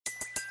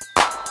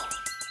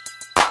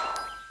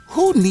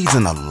Who needs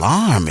an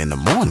alarm in the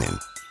morning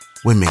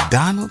when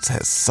McDonald's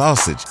has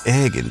sausage,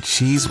 egg, and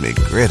cheese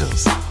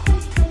McGriddles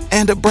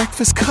and a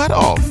breakfast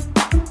cutoff?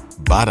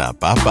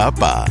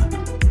 Ba-da-ba-ba-ba.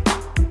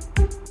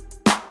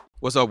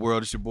 What's up,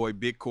 world? It's your boy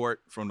Big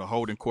Court from the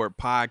Holding Court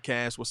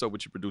podcast. What's up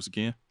with your producer,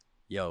 Ken?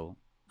 Yo,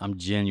 I'm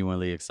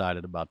genuinely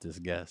excited about this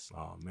guest.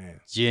 Oh,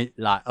 man.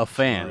 Like a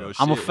fan. Real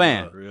I'm a shit,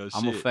 fan. real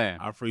I'm a shit. fan.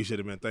 I appreciate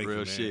it, man. Thank you, Real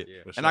man. shit.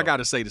 Yeah, And I got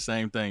to say the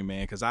same thing,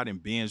 man, because I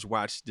didn't binge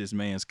watch this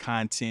man's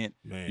content,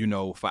 Man. you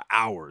know, for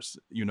hours,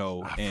 you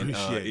know, I and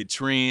appreciate it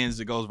trends,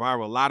 it goes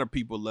viral. A lot of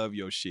people love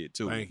your shit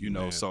too, Thank you,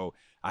 know, man. so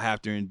I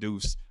have to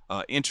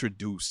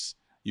introduce,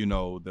 you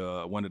know,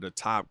 one of the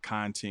top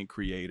content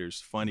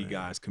creators, funny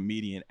guys,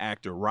 comedian,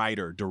 actor,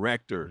 writer,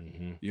 director,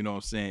 you know what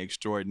I'm saying,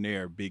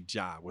 extraordinaire, Bigg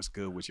Jah. What's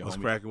good with you, What's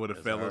homie? cracking with the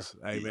Yes, fellas?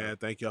 sir. Hey, man,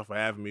 thank y'all for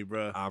having me,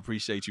 bro. I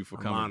appreciate you for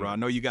I'm coming, bro. I honored.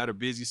 know you got a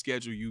busy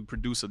schedule. You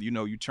produce, you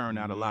know, you turn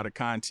out a lot of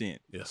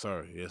content. Yes,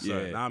 sir. Yes,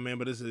 sir. Yeah. Nah, man,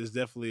 but it's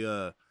definitely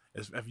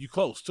if you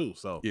close too.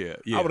 So Yeah.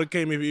 I would have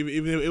came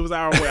even if it was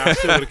our way. I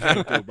still would have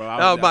came through, bro.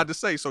 I was about to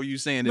say, so you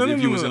saying that No, if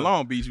no, you no, was no. in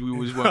Long Beach, we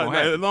was gonna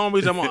have. Long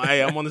Beach, I'm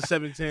on the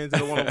 710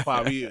 to the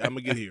 105. I'm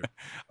gonna get here.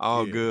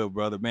 All Yeah. good,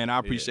 brother. Man, I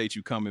appreciate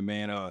you coming,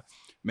 man.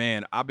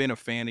 Man, I've been a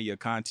fan of your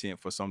content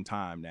for some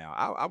time now.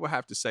 I would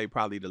have to say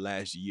probably the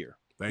last year.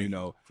 Thank you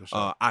know, for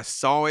sure. I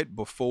saw it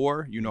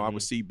before, you know, I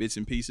would see bits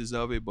and pieces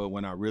of it, but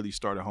when I really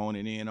started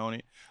honing in on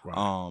it,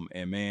 Right.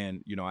 and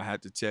man, you know, I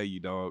had to tell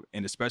you, dog,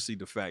 and especially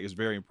the fact, it's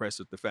very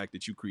impressive, the fact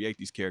that you create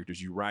these characters,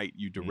 you write,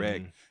 you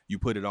direct, you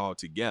put it all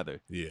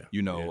together. Yeah.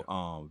 You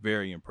know,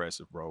 very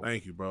impressive, bro.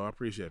 Thank you, bro. I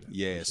appreciate it.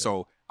 Yeah, Appreciate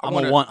so I'm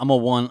a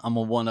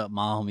one up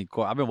my homie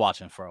Court. I've been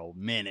watching for a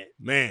minute.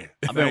 it. Man.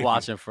 I've been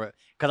watching because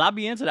I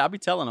be into that. I be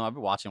telling them I've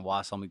been watching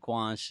Watch Homie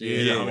Quan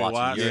shit. Yeah, I've been Homie watching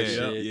Watch, your yeah,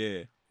 shit.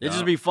 yeah. It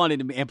just be funny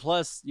to me. And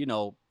plus, you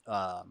know,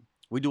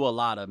 we do a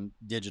lot of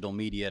digital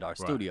media at our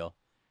studio.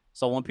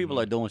 So when people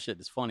are doing shit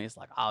that's funny, it's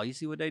like, oh, you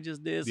see what they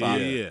just did? So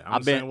Yeah.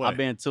 I'm the same way. I've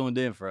been tuned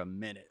in for a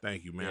minute.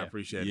 Thank you, man. I Yeah.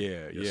 appreciate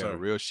it. Yeah, Yes, sir.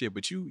 real shit.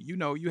 But you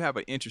know, you have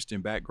an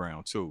interesting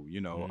background too. You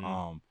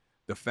know,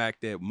 the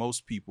fact that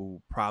most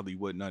people probably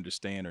wouldn't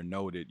understand or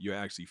know that you're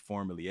actually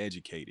formally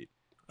educated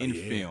in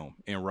film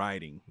and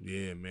writing.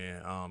 Yeah,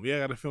 man. I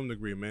got a film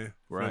degree, man.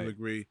 Right. Film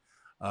degree.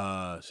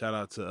 Shout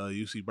out to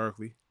UC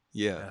Berkeley.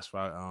 Yeah. That's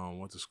why I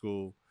went to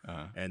school.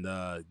 Uh-huh. And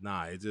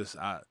it just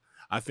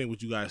I think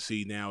what you guys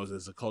see now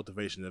is a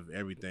cultivation of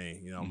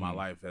everything. You know, my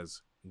life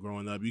as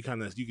growing up. You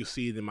can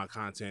see it in my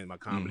content, my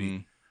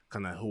comedy,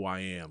 kind of who I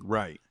am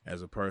Right.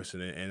 as a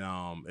person. And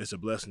it's a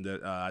blessing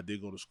that I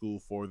did go to school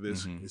for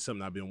this. It's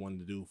something I've been wanting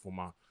to do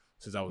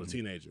since I was a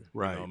teenager.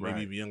 Right, You know, maybe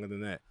right. even younger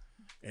than that.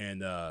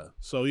 And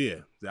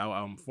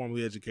I'm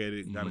formally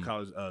educated, got a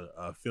college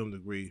a film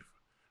degree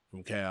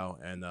from Cal,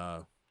 and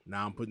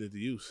now I'm putting it to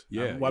use.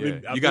 Yeah. I've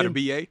You got a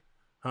been- BA?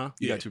 Huh?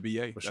 You Yeah, got your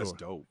BA? for That's sure.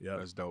 dope. Yeah.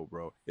 That's dope,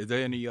 bro. Is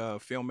there any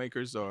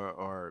filmmakers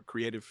or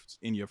creatives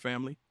in your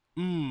family?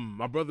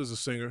 My brother's a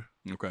singer,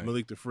 Okay.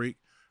 Malik the Freak,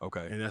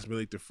 Okay. and that's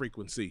Malik the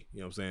Frequency. You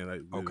know what I'm saying?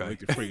 Like Okay. Malik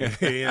the Freak.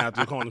 He ain't out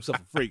there calling himself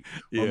a freak.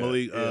 Yeah, But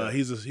Malik, yeah.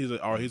 he's an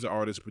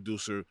artist,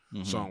 producer,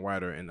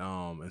 songwriter,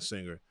 and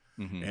singer.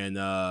 And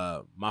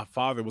my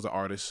father was an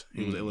artist.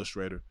 He was an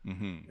illustrator.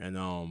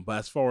 And but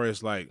as far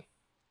as like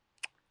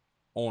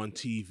on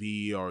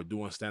TV or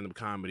doing stand-up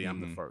comedy,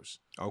 I'm the first.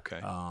 Okay.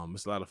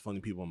 It's a lot of funny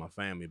people in my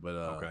family, but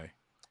Okay.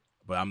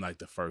 but I'm like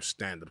the first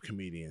stand-up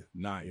comedian.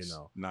 Nice. You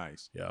know.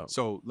 Nice. Yeah.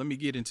 So let me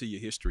get into your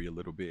history a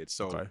little bit.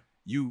 So Okay.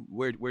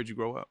 where'd you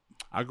grow up?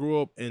 I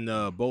grew up in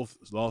both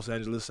Los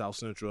Angeles, South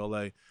Central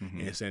LA,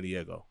 and San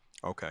Diego.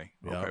 Okay.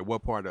 Yeah. Okay.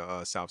 What part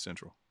of South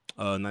Central?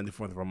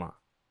 94th Vermont.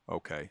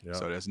 Okay. Yeah.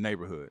 So that's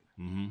neighborhood.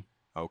 Mm-hmm.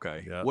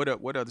 Okay. Yeah.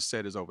 What other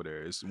set is over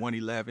there? Is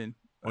 111?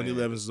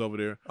 111 is over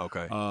there.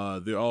 Okay.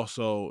 There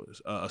also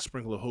a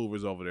sprinkle of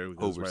Hoovers over there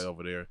because it's Hoovers. right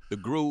over there. The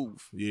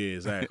Groove. Yeah,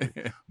 exactly.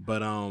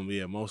 But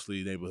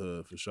mostly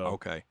neighborhood for sure.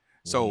 Okay.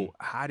 So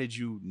how did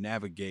you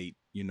navigate,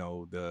 you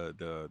know,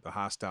 the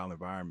hostile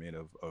environment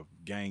of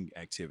gang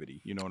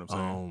activity? You know what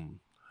I'm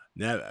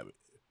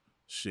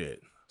saying?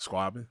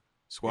 Squabbing.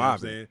 Squabbing. You know what I'm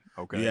saying?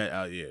 Okay.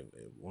 Yeah,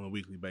 on a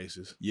weekly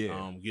basis.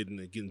 Yeah.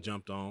 Getting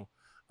jumped on.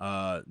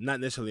 Not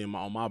necessarily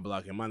on my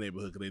block in my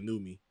neighborhood because they knew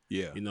me.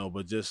 Yeah. You know,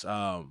 but just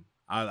I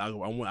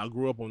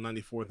grew up on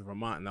 94th in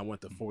Vermont, and I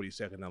went to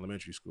 42nd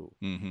Elementary School.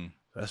 Mm-hmm.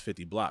 That's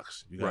 50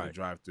 blocks. You got to Right.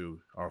 drive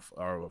through, or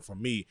for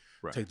me,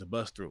 Right. take the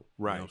bus through.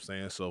 Right. You know what I'm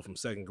saying? So from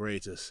second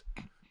grade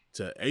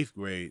to eighth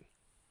grade,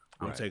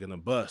 I'm Right. taking a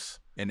bus.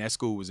 And that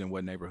school was in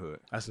what neighborhood?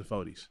 That's in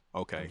 40s.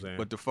 Okay. I'm saying?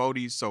 But the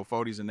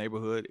 40s in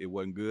neighborhood, it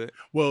wasn't good.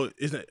 Well,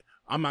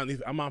 I'm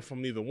not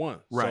from neither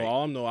one. Right. So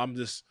all I know,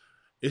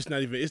 it's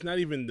not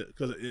even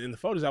because in the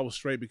 40s I was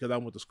straight because I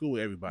went to school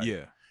with everybody.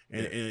 Yeah.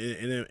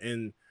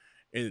 And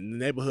in the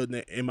neighborhood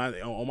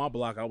on my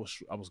block I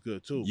was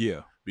good too.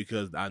 Yeah.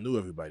 Because I knew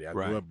everybody. I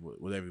Right. grew up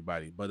with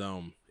everybody. But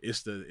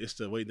it's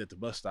the waiting at the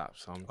bus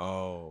stops.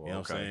 Oh, You know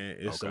what I'm saying?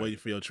 It's the waiting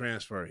for your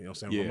transfer. You know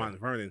what I'm saying? Yeah. Vermont and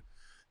Vernon,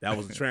 that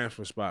was the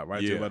transfer spot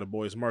right Yeah. there by the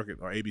Boys Market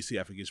or ABC.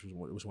 I forget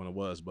which one it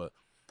was. But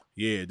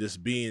yeah,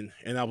 just being,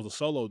 and I was a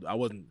solo. I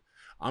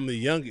I'm the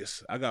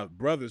youngest. I got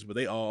brothers, but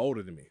they all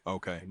older than me.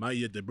 Okay.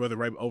 The brother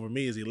right over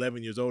me is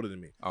 11 years older than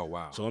me. Oh,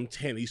 wow. So I'm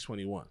 10, he's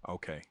 21.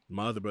 Okay.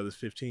 My other brother's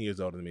 15 years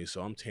older than me,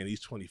 so I'm 10,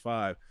 he's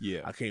 25.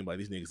 Yeah. I can't like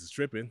these niggas is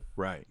tripping.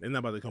 Right. They're not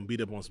about to come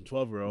beat up on some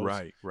 12-year-olds.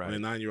 Right.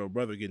 And a 9-year-old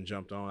brother getting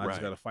jumped on. I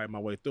just got to fight my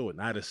way through it.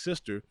 And I had a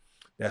sister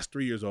that's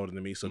 3 years older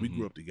than me, so we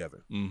grew up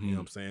together. You know what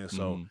I'm saying?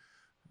 So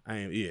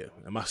and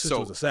my sister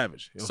was a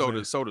savage. You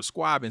know so the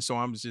squabbing.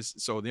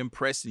 So them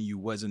pressing you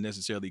wasn't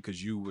necessarily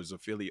because you was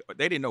affiliate.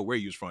 They didn't know where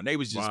you was from. They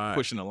was just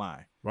pushing the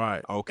line.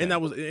 Right. Okay. And I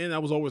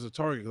was always a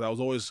target because I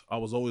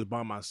was always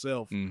by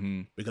myself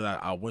because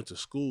I went to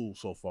school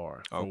so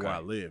far from where I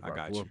live. Where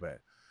I grew up at.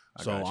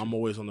 So I'm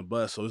always on the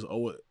bus. So it's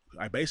always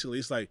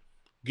it's like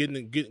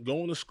going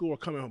to school or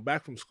coming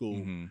back from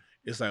school.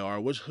 It's like, all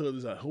right, which hood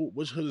is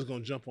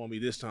gonna jump on me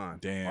this time?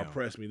 Damn. Or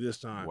press me this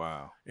time?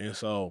 Wow. And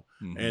so,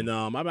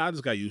 I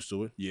just got used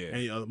to it. Yeah.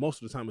 And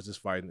most of the time it's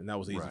just fighting, and that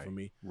was easy for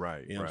me.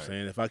 Right. You know what I'm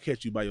saying? If I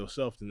catch you by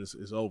yourself, then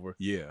it's over.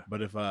 Yeah.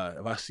 But if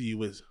I see you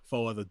with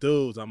 4 other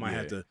dudes, I might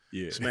have to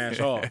smash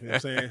off. You know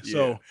what I'm saying?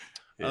 So,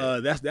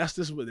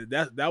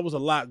 that was a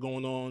lot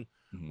going on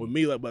with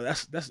me. Like, but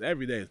that's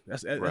every day.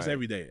 That's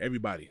every day.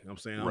 Everybody. You know what I'm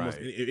saying? Almost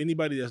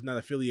anybody that's not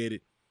affiliated,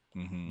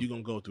 you're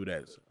gonna go through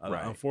that.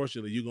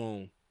 Unfortunately,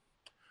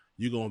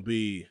 you're gonna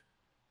be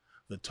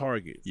the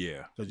target.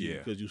 Yeah.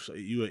 Because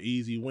you an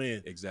easy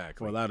win.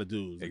 Exactly. For a lot of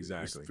dudes.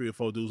 Exactly. There's 3 or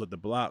 4 dudes at the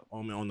block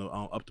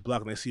up the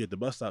block, and they see you at the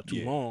bus stop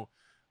too long,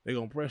 they're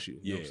gonna press you.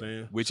 You know what I'm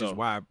saying? Which is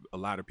why a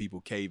lot of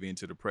people cave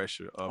into the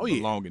pressure of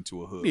belonging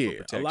to a hood for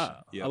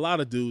protection. A lot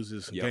of dudes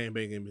is gang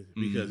banging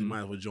because you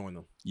might as well join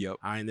them. Yep.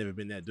 I ain't never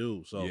been that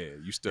dude. So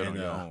you stood on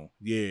your own.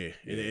 Yeah.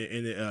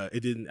 And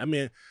it didn't. I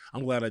mean,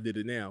 I'm glad I did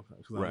it now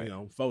because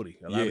I'm 40.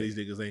 A lot of these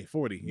niggas ain't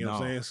 40. You know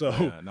what I'm saying? So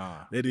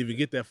they didn't even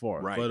get that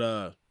far. Right.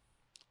 But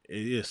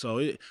it is.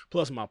 So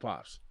plus my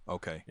pops.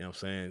 Okay. You know what I'm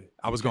saying?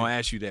 I was gonna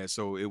ask you that.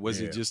 So it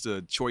wasn't just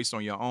a choice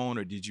on your own,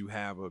 or did you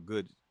have a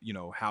good,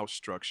 house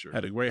structure?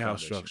 Had a great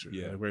house structure.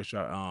 Yeah. Had a great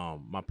structure.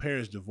 My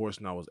parents divorced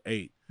when I was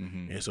 8,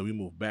 and so we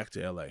moved back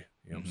to LA.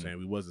 You know what I'm saying?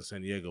 We was in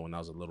San Diego when I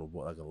was a little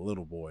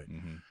boy,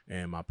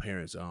 and my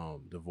parents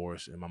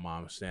divorced, and my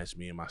mom snatched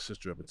me and my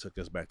sister up and took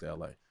us back to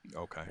LA.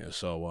 Okay. And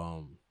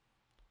so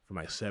from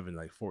like 7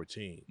 to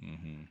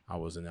 14, I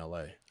was in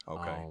LA.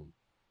 Okay.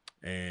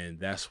 And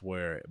that's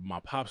where my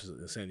pops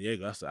is in San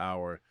Diego.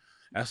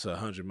 That's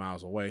 100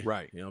 miles away.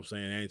 Right. You know what I'm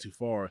saying? It ain't too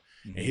far.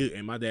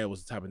 And my dad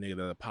was the type of nigga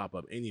that'll pop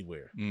up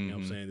anywhere. You know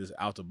what I'm saying? Just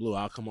out the blue.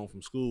 I'll come home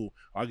from school,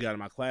 or I get out of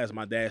my class,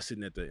 my dad's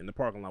sitting in the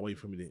parking lot waiting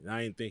for me. And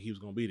I didn't think he was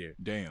gonna be there.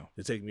 Damn.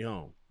 To take me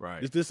home.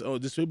 Right. This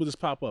people just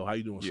pop up. How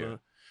you doing, son?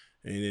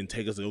 And then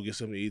take us to go get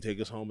something to eat, take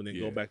us home, and then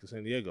go back to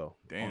San Diego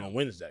on a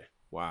Wednesday.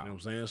 Wow. You know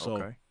what I'm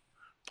saying?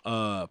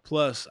 So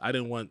plus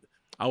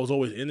I was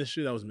always in the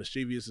shit. I was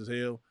mischievous as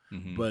hell.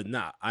 But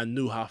I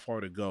knew how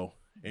far to go.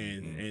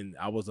 And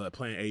I was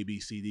playing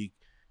ABCD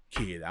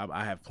kid.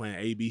 I have playing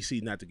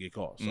ABC not to get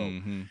caught.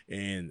 So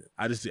and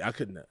I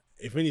couldn't.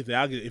 If anything,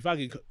 if I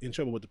get in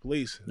trouble with the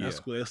police, that's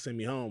cool. They'll send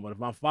me home. But if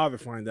my father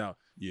find out,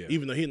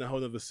 even though he in a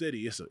whole other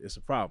city, it's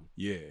a problem.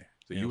 Yeah.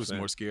 So you was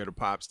more scared of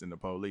pops than the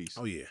police.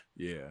 Oh yeah.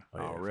 Yeah.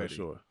 Already. For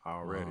sure.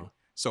 Already.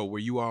 So were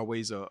you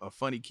always a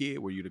funny kid?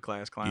 Were you the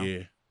class clown?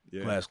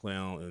 Yeah. Class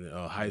clown in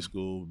high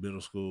school,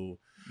 middle school.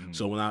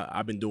 So when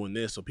I've been doing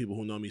this, so people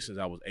who know me since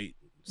I was 8,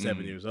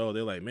 7 years old,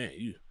 they're like, man,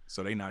 you.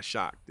 So they not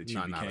shocked that you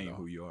became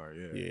who you are.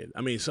 Yeah.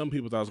 I mean, some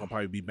people thought I was gonna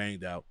probably be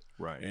banged out.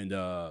 Right. And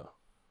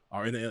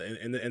or in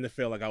the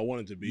NFL like I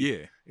wanted to be.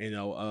 Yeah. You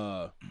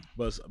know,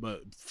 but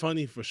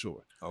funny for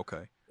sure.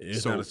 Okay.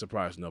 It's not a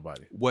surprise to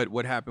nobody.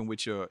 What happened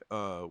with your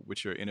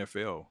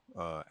NFL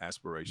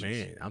aspirations?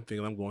 Man, I'm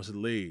thinking I'm going to the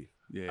league.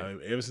 Yeah.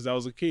 Ever since I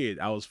was a kid,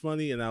 I was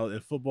funny, and I was in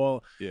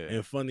football. Yeah.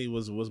 And funny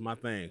was my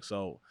thing.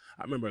 So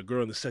I remember a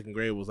girl in the 2nd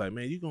grade was like,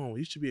 "Man,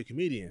 you should be a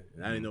comedian."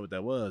 And I didn't know what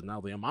that was. And I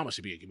was like, "Your mama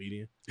should be a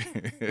comedian."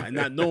 Like,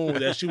 not knowing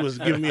that she was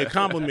giving me a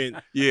compliment.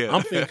 Yeah.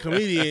 I'm thinking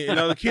comedian, and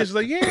all the kids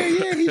were like,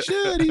 "Yeah, he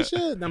should."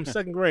 And I'm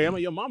 2nd grade. I'm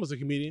like, "Your mama's a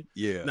comedian."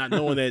 Yeah. Not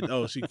knowing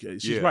that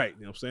she's right.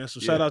 You know what I'm saying? So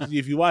shout out to you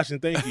if you're watching.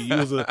 Thank you. You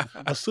was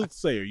a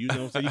soothsayer. You know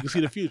what I'm saying? You can see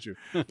the future.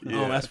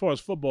 As far as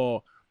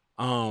football,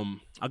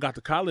 I got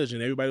to college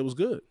and everybody was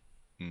good.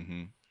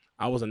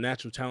 I was a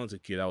natural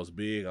talented kid. I was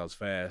big, I was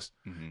fast,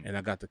 and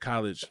I got to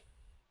college,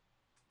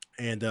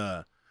 and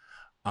I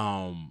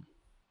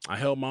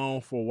held my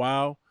own for a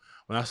while.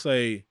 When I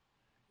say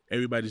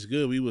everybody's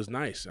good, we was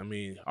nice. I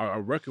mean,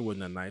 our record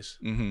wasn't that nice,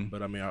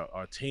 but I mean,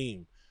 our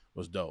team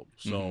was dope.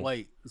 So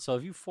wait, so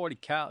if you 40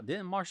 Cal,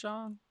 didn't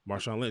Marshawn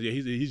Lynch? Yeah,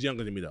 he's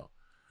younger than me though.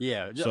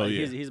 Yeah, so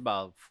he's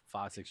about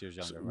 5-6 years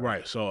younger.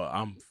 Right. So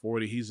I'm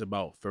 40. He's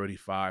about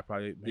 35,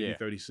 probably maybe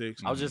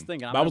 36. I was just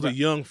thinking. I was a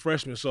young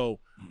freshman, so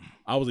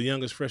I was the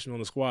youngest freshman on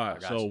the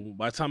squad. So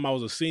by the time I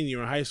was a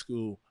senior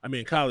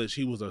in college,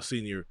 he was a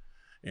senior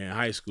in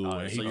high school.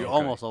 And so you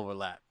almost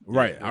overlapped.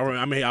 Right.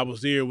 I mean, I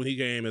was there when he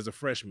came as a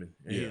freshman.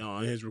 And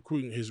on his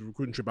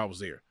recruiting trip, I was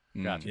there.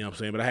 Gotcha. You know what I'm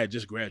saying? But I had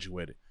just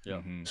graduated. Yeah.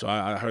 So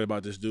I heard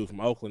about this dude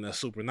from Oakland that's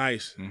super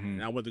nice.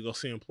 And I went to go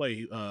see him play.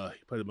 He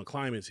played at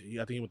McClymonds. I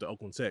think he went to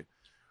Oakland Tech.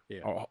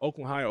 Yeah. Or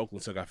Oakland High or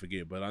Oakland Tech, I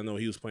forget. But I know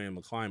he was playing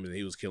McClymonds and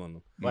he was killing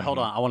them. But hold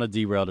on, I want to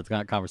derail the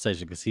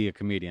conversation because he a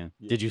comedian.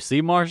 Yeah. Did you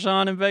see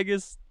Marshawn in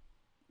Vegas?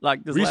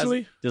 Like this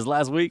recently? This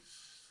last week?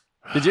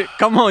 Did you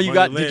come on?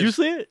 Did you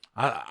see it?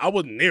 I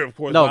wasn't near, of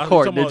course. No,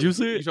 Court. Did you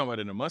see it? You talking about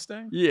in the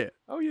Mustang? Yeah.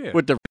 Oh yeah.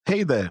 With the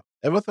Hey there,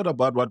 ever thought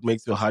about what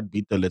makes your heart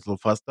beat a little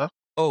faster?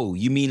 Oh,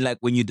 you mean like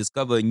when you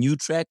discover a new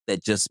track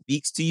that just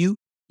speaks to you?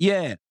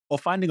 Yeah, or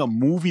finding a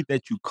movie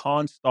that you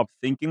can't stop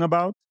thinking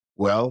about?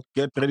 Well,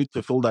 get ready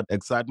to feel that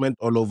excitement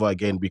all over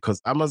again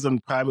because Amazon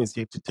Prime is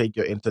here to take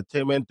your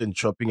entertainment and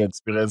shopping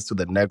experience to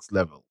the next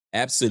level.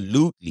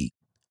 Absolutely.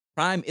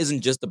 Prime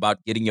isn't just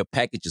about getting your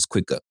packages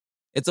quicker.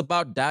 It's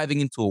about diving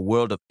into a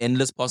world of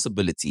endless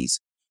possibilities,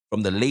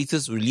 from the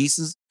latest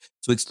releases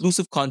to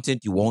exclusive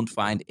content you won't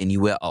find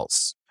anywhere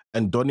else.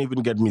 And don't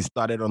even get me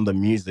started on the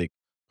music.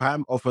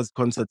 Prime offers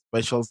concert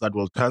specials that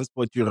will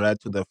transport you right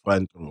to the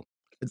front row.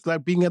 It's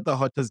like being at the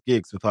hottest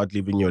gigs without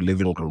leaving your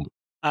living room.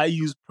 I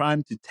use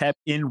Prime to tap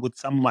in with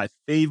some of my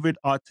favorite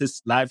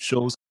artists' live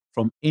shows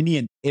from any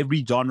and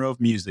every genre of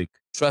music.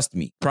 Trust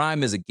me,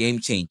 Prime is a game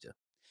changer.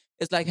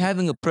 It's like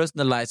having a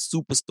personalized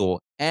superstore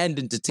and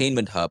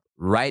entertainment hub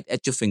right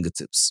at your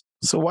fingertips.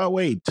 So why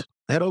wait?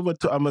 Head over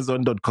to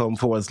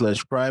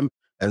amazon.com/prime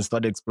and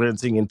start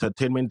experiencing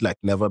entertainment like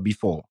never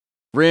before.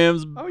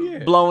 rims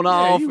blown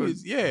off. He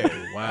was,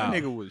 Wow.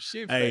 That nigga was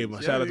shit. Hey,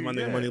 shout out to my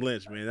nigga Money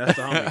Lynch, man. That's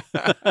the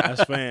homie.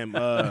 That's fam.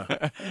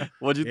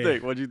 What'd you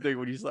think? What'd you think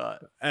when you saw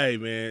it? Hey,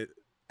 man.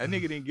 That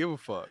nigga didn't give a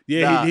fuck.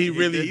 Yeah, he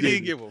really he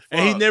didn't give a fuck.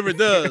 And he never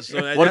does.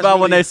 So what about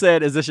when they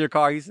said, "Is this your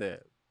car?" He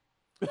said.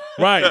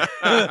 Right.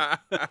 That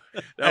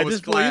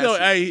was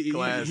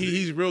classic.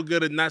 He's real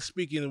good at not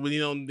speaking when he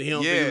don't think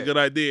it's a good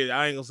idea.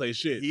 I ain't gonna say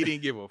shit. He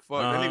didn't give a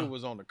fuck. That nigga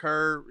was on the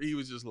curb. He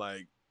was just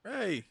like,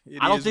 hey.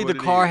 I don't think the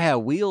car had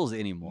wheels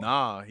anymore.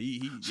 Nah,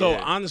 So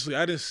honestly,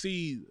 I didn't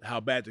see how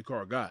bad the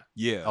car got.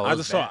 Yeah.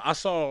 I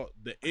saw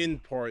the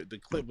end part, the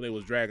clip when they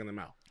was dragging him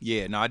out.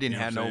 Yeah, no, I didn't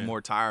have no more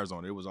tires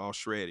on it. It was all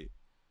shredded.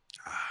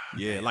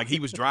 Yeah, like he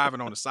was driving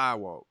on the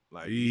sidewalk.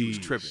 Like he was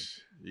tripping.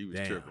 He was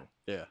tripping.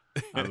 Yeah.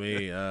 I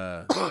mean,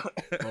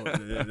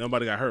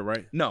 nobody got hurt,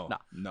 right? No.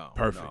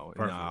 Perfect. No.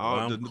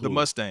 Well, the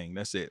Mustang,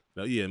 that's it.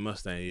 Yeah,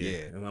 Mustang.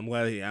 Yeah. And I'm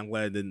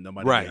glad didn't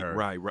nobody got hurt.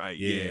 Right.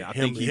 Yeah. I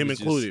think him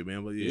included,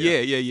 man. But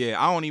yeah.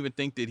 I don't even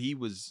think that he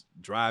was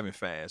driving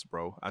fast,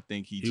 bro. I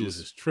think he was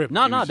just tripping.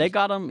 No, they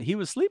got him. He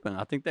was sleeping.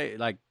 I think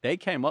they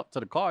came up to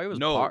the car. It was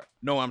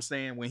No, I'm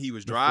saying when he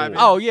was driving.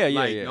 Oh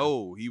yeah.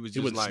 No, he was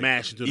just like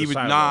smashing to the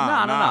sidewalk.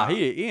 Nah.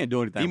 He didn't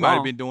do anything. He might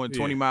have been doing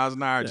 20 miles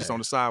an hour just on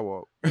the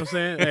sidewalk. You know what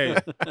I'm saying?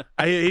 Hey,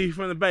 I hear he's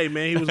from the Bay,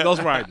 man. He was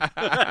ghost riding.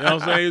 You know what I'm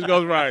saying? He was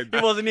ghost riding. He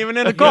wasn't even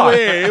in the car.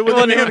 Yeah, it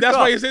wasn't even. That's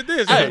why he said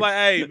this. He was like,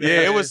 hey, man.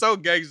 Yeah, it was so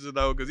gangster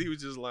though, because he was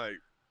just like,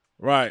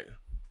 right.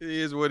 It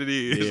is what it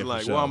is. Yeah,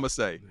 like, sure. what I'm gonna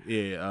say.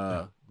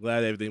 Yeah,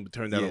 glad everything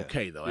turned out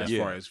okay though, as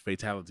far as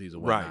fatalities or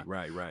whatnot.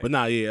 Right. But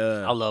nah,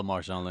 I love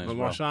Marshawn Lynch.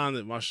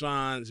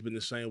 Marshawn's been the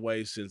same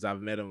way since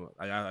I've met him.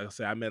 Like I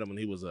say, I met him when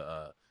he was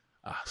a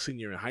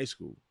senior in high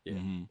school. Yeah.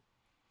 Mm-hmm.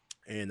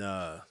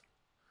 And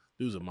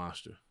dude's a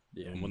monster.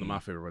 Yeah. One of my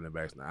favorite running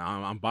backs. Now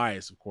I'm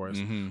biased, of course,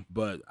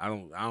 but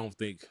I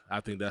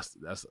think that's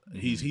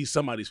he's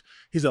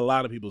a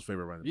lot of people's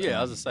favorite running back. Yeah,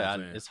 I was gonna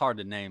say it's hard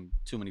to name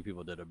too many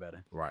people that are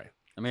better. Right.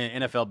 I mean,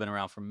 NFL been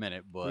around for a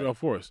minute, but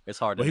of course it's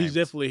hard to. But name. he's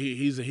definitely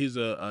he's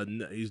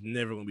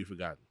never gonna be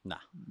forgotten. Nah.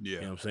 Yeah.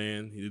 You know what I'm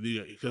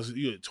saying? Because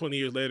 20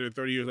 years later,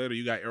 30 years later,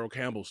 you got Earl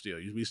Campbell still.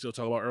 We still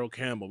talk about Earl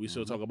Campbell. We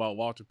still talk about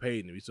Walter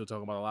Payton. We still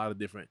talk about a lot of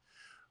different.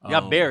 You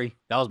got Barry.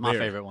 That was my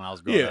favorite when I was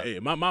growing up. Yeah.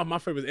 My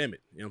favorite is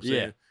Emmett. You know what I'm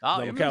saying?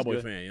 I'm a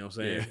Cowboy fan. You know what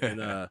I'm saying?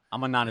 And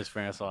I'm a Niners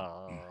fan, so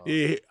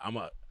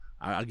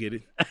I get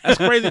it. That's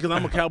crazy because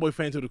I'm a Cowboy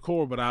fan to the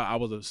core, but I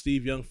was a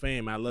Steve Young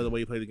fan. I love the way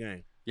he played the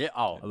game. Yeah.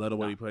 I love the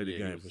way he played the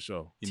game for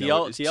sure.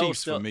 It's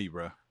Chiefs for me,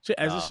 bro.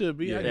 As it should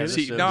be.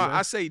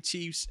 I say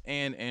Chiefs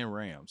and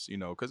Rams. You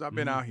know, because I've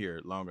been out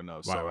here long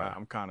enough, so right.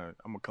 I'm gonna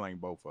claim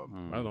both of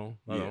them. Right on.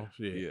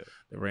 Yeah.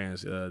 The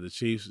Rams, the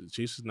Chiefs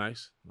is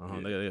nice.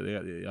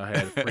 Y'all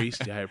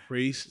had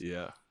Priest.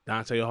 Yeah.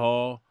 Dante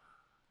Hall.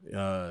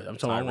 I'm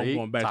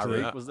going back to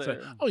Tyreek was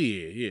there. Oh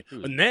yeah.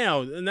 But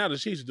now the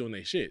Chiefs are doing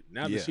their shit.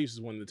 Now the Chiefs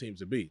is one of the teams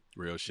to beat.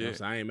 Real shit. You know,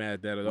 so I ain't mad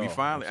at that at all. We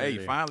finally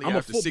I'm after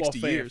a football 60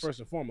 fan years. first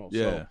and foremost.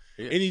 Yeah.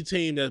 So any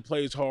team that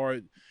plays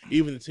hard,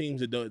 even the teams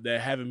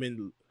that haven't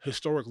been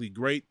historically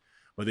great,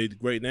 but they're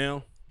great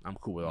now, I'm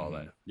cool with all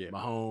that. Yeah.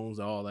 Mahomes,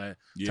 all that.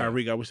 Yeah.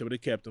 Tyreek, I wish they would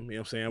have kept him. You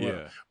know what I'm saying?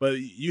 Yeah. But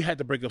you had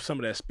to break up some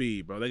of that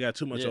speed, bro. They got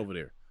too much over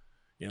there.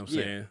 You know what I'm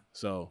saying?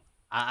 So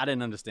I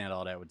didn't understand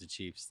all that with the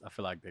Chiefs. I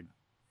feel like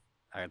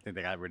I think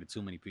they got rid of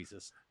too many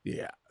pieces.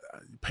 Yeah,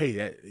 pay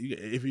that.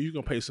 If you're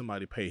gonna pay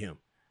somebody, pay him.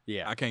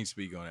 Yeah, I can't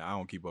speak on it. I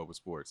don't keep up with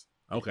sports.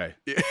 Okay,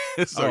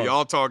 so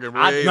y'all talking?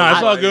 No, it's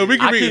all good. We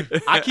can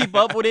read. I keep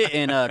up with it,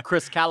 and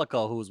Chris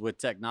Calico, who's with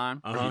Tech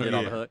N9ne, he did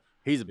all the hood.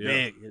 He's a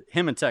big.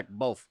 Him and Tech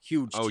both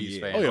huge Chiefs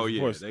fans. Oh yeah,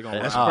 of course.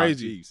 That's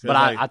crazy. But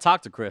I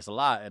talked to Chris a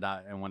lot,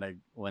 and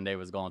when they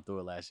was going through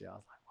it last year, I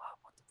was like, wow,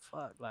 what the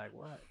fuck? Like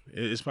what?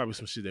 It's probably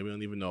some shit that we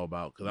don't even know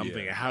about. Because I'm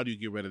thinking, how do you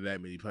get rid of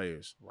that many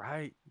players?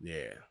 Right.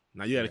 Yeah.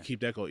 Now you got to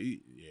keep that going.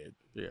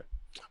 Yeah.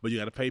 But you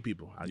got to pay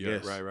people, I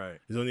guess. Right.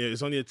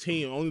 It's only a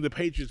team. Only the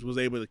Patriots was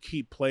able to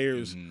keep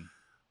players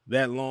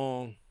that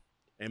long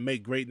and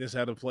make greatness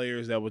out of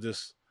players that were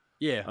just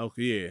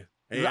okay.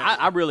 And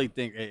I really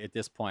think at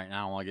this point, and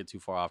I don't want to get too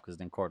far off because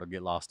then Court will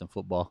get lost in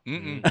football.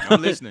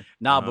 I'm listening.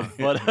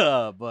 But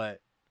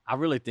I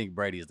really think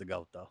Brady is the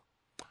GOAT though.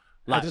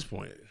 Like, at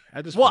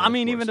this point, I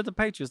mean, even at the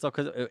Patriots though,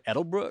 because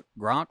Edelbrook,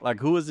 Gronk, like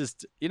who is this?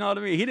 You know what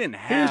I mean? He didn't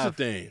have. Here's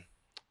the thing,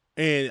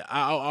 and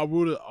I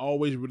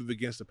always rooted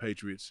against the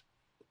Patriots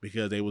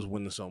because they was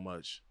winning so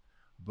much,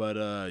 but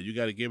you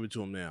got to give it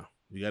to him now.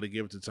 You got to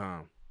give it to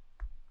Tom.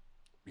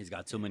 He's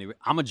got too many.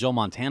 I'm a Joe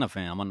Montana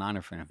fan. I'm a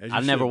Niner fan.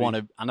 I never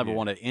wanted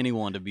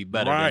anyone to be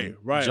better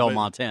than Joe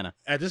Montana.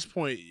 At this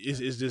point,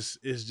 it's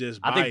just bias.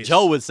 I think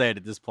Joe would say it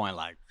at this point,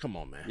 like, come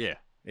on, man. Yeah.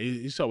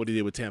 You saw what he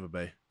did with Tampa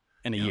Bay.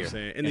 In a year.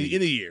 In a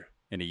year.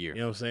 You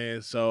know what I'm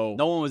saying? So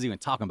no one was even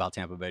talking about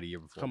Tampa Bay the year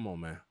before. Come on,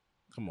 man.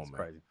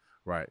 Crazy.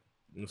 Right.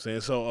 You know what I'm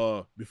saying?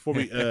 So before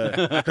we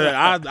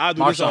I'll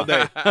do this all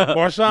day.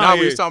 Marshawn.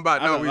 No, we was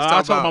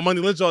talking about Money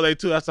Lynch all day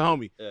too. That's the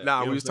homie.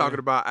 Yeah. We was talking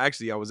about,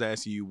 actually I was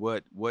asking you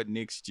what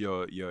next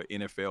your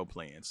NFL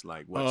plans,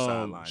 like what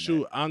sideline.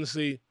 Shoot,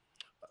 honestly,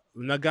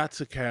 when I got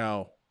to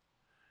Cal,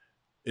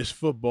 it's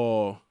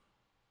football.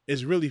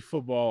 It's really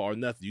football or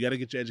nothing. You got to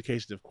get your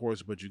education, of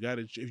course, but you got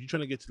to, if you're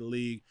trying to get to the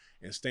league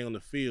and stay on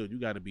the field, you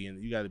got to be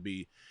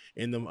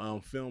in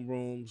them film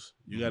rooms.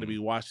 You got to be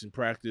watching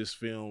practice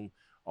film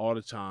all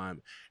the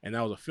time. And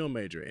I was a film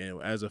major,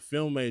 and as a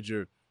film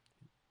major,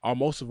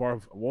 most of our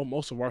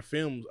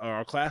films,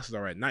 our classes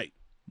are at night.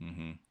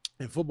 In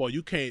football,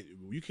 you can't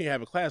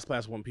have a class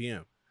past 1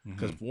 p.m.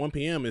 because 1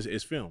 p.m.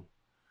 is film.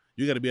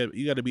 You got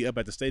to be up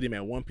at the stadium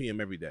at 1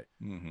 p.m. every day.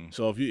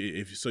 So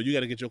you got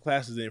to get your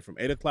classes in from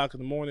 8 o'clock in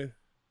the morning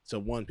to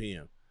 1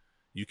 p.m.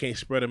 You can't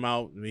spread them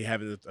out and be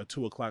having a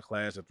 2 o'clock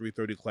class, a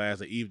 3:30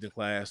 class, an evening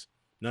class,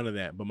 none of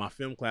that. But my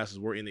film classes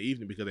were in the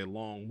evening because they're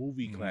long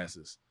movie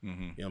classes. You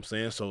know what I'm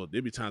saying? So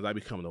there'd be times I'd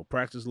be coming to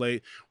practice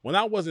late. When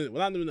I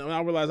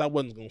realized I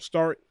wasn't gonna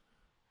start,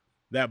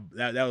 that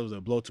was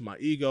a blow to my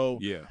ego.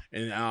 Yeah.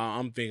 And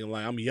I'm thinking,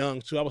 like, I'm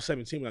young too. I was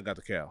 17 when I got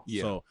to Cal.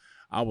 Yeah. So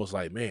I was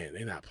like, man,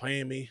 they're not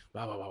playing me,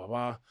 blah, blah, blah, blah,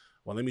 blah.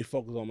 Well, let me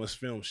focus on this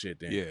film shit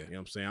then. Yeah. You know what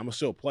I'm saying? I'm going to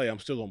still play. I'm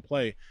still going to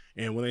play.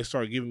 And when they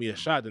start giving me a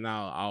shot, then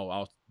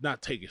I'll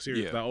not take it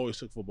serious. Yeah. I always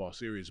took football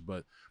serious,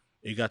 but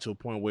it got to a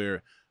point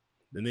where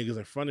the niggas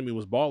in front of me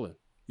was balling.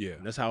 Yeah.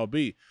 And that's how it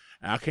be.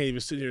 And I can't even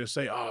sit here and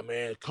say, oh,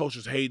 man, coach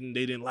was hating.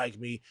 They didn't like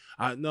me.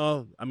 They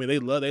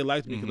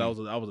liked me because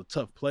I was a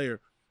tough player.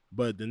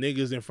 But the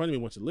niggas in front of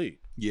me went to the league.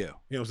 Yeah. You know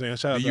what I'm saying?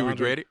 Shout out Do to you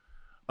Andre. regret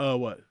it?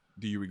 What?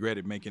 Do you regret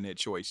it, making that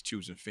choice,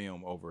 choosing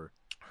film over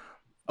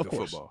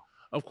football?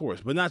 Of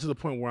course, but not to the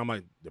point where I'm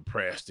like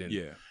depressed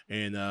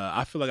and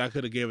I feel like I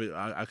could have gave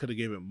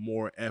it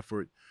more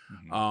effort,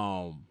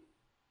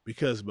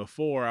 because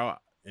before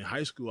in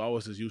high school I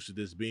was just used to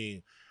this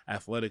being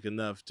athletic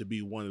enough to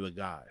be one of the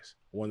guys,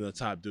 one of the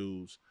top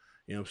dudes.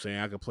 You know what I'm saying?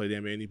 I could play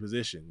damn any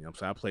position. You know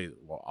what I'm saying?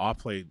 I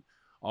played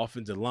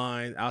offensive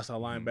line, outside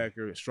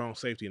linebacker, strong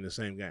safety in the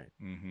same game.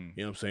 You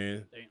know what I'm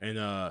saying? And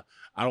I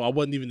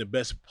wasn't even the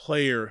best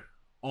player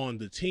on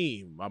the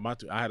team.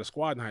 I had a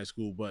squad in high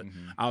school, but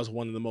I was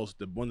one of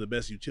the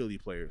best utility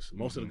players.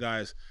 Most of the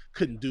guys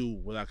couldn't do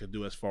what I could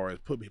do as far as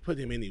put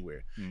him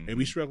anywhere. And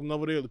we struggling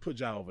over there to put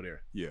Ja over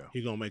there. Yeah,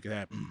 he gonna make it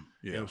happen.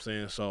 You know what I'm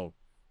saying? So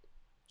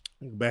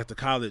back to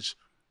college,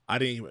 I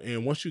didn't.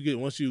 And once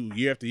you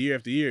year after year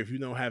after year, if you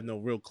don't have no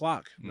real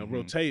clock, no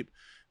real tape,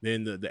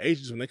 then the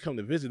agents, when they come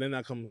to visit, they're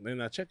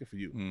not checking for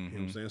you. You know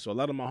what I'm saying? So a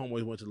lot of my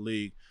homeboys went to the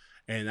league.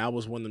 And I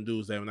was one of them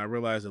dudes that when I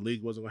realized the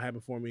league wasn't going to happen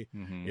for me,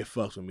 it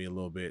fucked with me a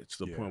little bit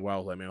to the point where I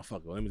was like, man,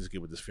 fuck it. Let me just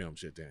get with this film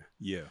shit then.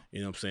 Yeah.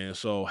 You know what I'm saying?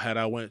 So had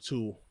I went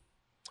to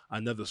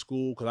another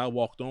school, because I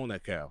walked on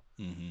at Cal.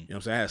 You know what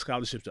I'm saying? I had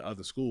scholarships to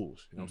other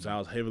schools. You know what I'm saying? I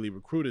was heavily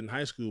recruited in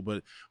high school,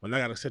 but when I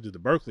got accepted to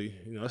Berkeley,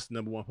 that's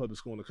the #1 public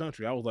school in the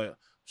country, I was like,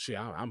 shit,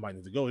 I might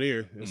need to go there.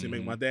 You know what I'm saying?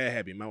 Make my dad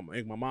happy,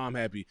 make my mom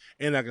happy,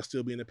 and I can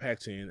still be in the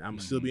Pac-10. I'm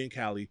still be in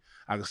Cali.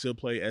 I can still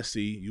play SC,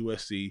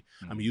 USC,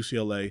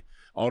 UCLA.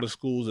 All the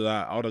schools that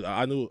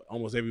I knew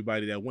almost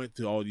everybody that went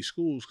to all these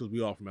schools because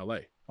we all from LA,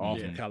 all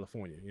from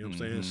California. You know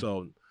what I'm saying?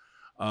 So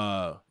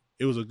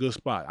it was a good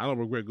spot. I don't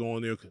regret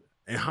going there.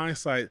 In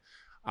hindsight,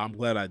 I'm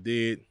glad I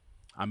did.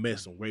 I met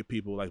some great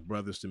people, like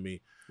brothers to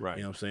me. Right.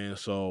 You know what I'm saying?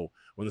 So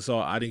when it's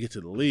all, I didn't get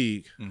to the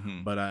league,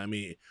 but I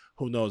mean,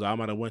 who knows? I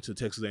might have went to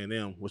Texas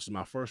A&M, which is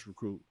my first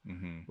recruit,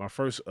 my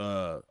first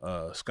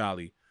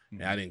Scully.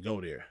 And I didn't go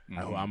there.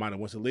 I might have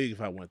went to the league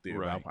if I went there.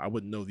 Right. But I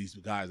wouldn't know these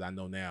guys I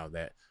know now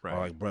that are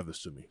like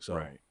brothers to me.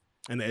 So,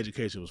 and the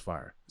education was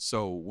fire.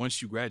 So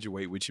once you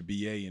graduate with your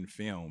BA in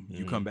film,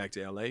 you come back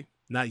to LA?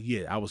 Not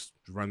yet. I was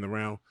running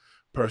around,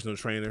 personal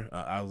trainer.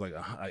 I was like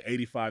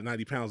 85,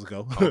 90 pounds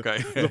ago. Okay.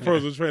 The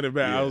personal trainer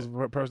back. I was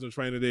a personal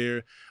trainer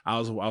there. I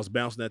was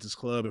bouncing at this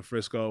club in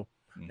Frisco,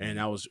 and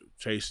I was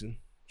chasing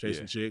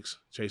chicks,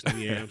 chasing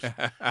yams,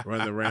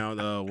 running around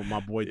with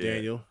my boy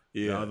Daniel,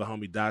 the other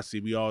homie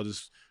Dotsy. We all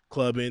just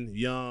clubbing,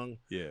 young.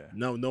 Yeah.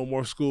 No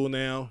more school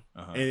now.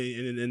 And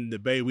in the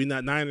Bay, we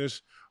not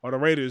Niners or the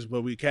Raiders,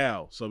 but we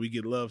Cal. So we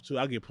get love too.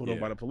 I get pulled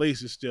over by the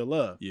police. It's still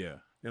love. Yeah.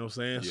 You know what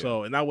I'm saying? Yeah.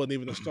 So, and I wasn't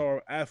even a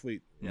star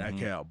athlete at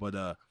Cal.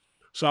 But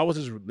so I was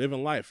just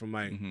living life from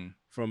like,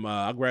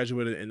 I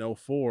graduated in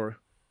 2004,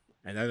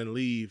 and I didn't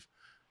leave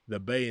the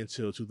Bay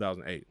until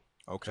 2008.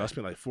 Okay. So I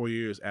spent like 4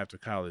 years after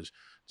college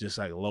just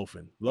like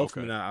loafing.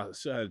 I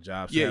still had a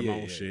job, still had my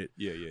own shit.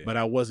 Yeah. But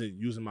I wasn't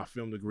using my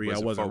film degree. I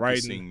wasn't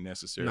writing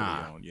necessarily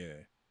on. Yeah.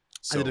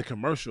 So, I did a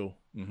commercial.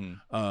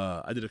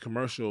 I did a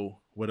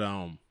commercial with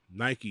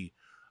Nike.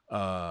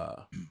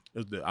 If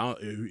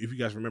you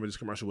guys remember this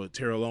commercial with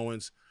Terrell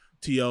Owens,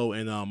 T.O.,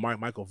 and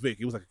Michael Vick.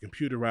 It was like a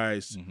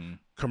computerized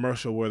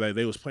commercial where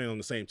they was playing on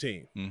the same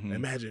team.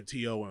 Imagine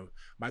T.O. and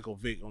Michael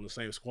Vick on the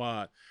same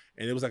squad.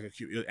 And it was like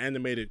an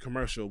animated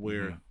commercial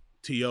where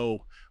T.O.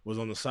 was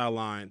on the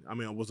sideline. I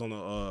mean, was on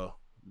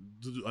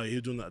he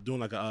was doing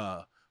like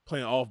a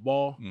playing off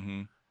ball.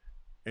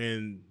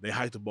 And they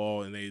hiked the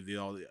ball, and they did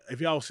all.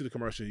 If y'all see the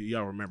commercial,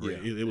 y'all remember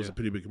it. It was a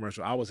pretty big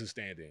commercial. I was in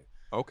stand-in.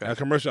 Okay. That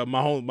commercial,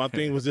 my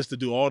thing was just to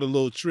do all the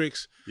little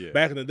tricks.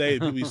 Back in the day,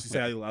 people used to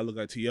say I look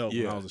like T.O.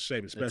 when I was in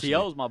shape, especially.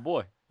 T.O.'s my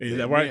boy. Is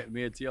that right?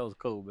 Me and T.O.'s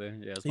cool,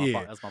 man. Yeah, that's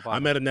my partner. I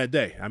met him that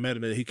day.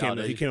 He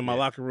came in my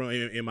locker room,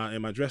 in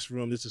my dressing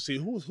room, just to see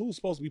who's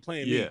supposed to be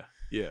playing me.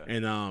 Yeah.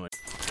 And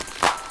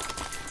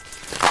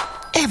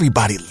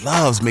everybody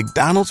loves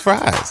McDonald's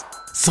fries.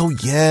 So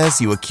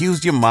yes, you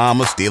accused your mom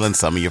of stealing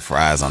some of your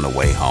fries on the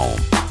way home.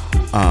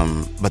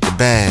 But the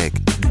bag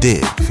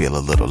did feel a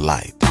little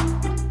light.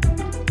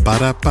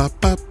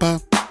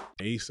 Ba-da-ba-ba-ba.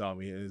 And he saw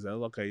me and he said,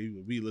 okay,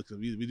 we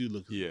do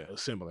look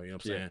similar, you know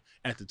what I'm saying?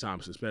 At the time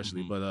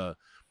especially. But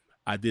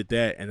I did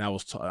that, and I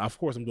was of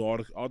course I'm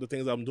doing all the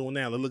things I'm doing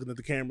now. They're looking at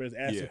the cameras,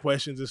 asking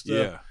questions and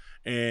stuff.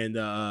 And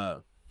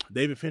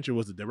David Fincher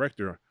was the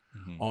director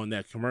on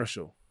that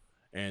commercial.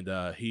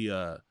 And he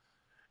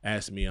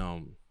asked me,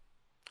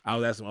 I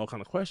was asking all kind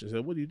of questions. He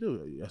said, what do you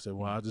do? I said,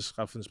 well, I just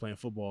got finished playing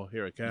football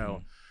here at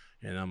Cal,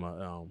 and I'm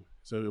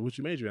so what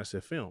you major in? I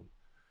said, film.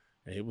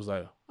 And he was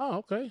like, oh,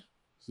 okay.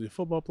 So you're a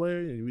football player,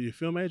 and you're a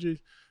film major.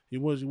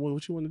 What you want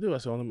to do? I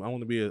said, I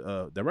want to be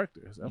a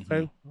director. I said,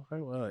 okay.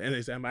 Well, and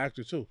they said, I'm an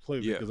actor too,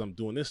 clearly, because I'm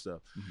doing this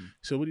stuff.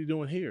 So what are you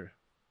doing here?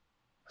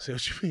 I said,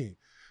 what you mean?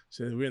 I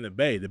said, we're in the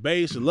Bay. The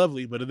Bay is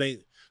lovely, but it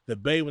ain't the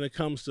Bay when it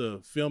comes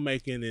to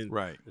filmmaking and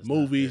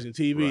movies and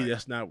TV.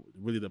 That's not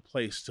really the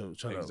place to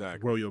try to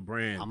grow your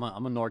brand. I'm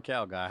a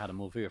NorCal guy. I had to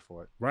move here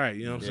for it. Right,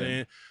 you know what I'm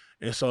saying?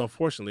 And so,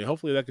 unfortunately,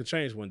 hopefully that can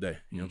change one day.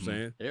 You know what I'm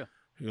saying? Yeah.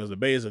 Because the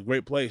Bay is a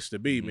great place to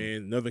be,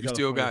 man. Northern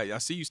California. I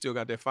see you still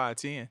got that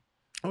 510.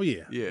 Oh,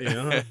 yeah.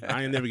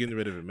 I ain't never getting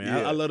rid of it,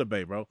 man. I love the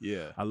Bay, bro.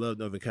 Yeah. I love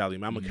Northern Cali,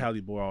 man. I'm a Cali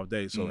boy all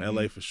day. So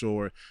LA for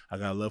sure. I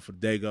got love for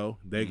Dago.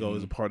 Dago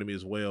is a part of me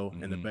as well,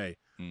 and the Bay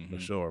for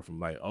sure. From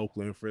like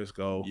Oakland,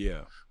 Frisco,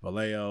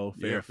 Vallejo,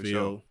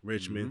 Fairfield,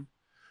 Richmond.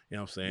 You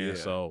know what I'm saying? Yeah.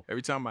 So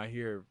every time I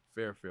hear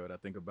Fairfield, I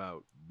think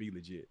about Be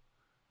Legit.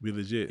 Be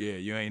Legit. Yeah,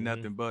 you ain't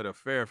nothing but a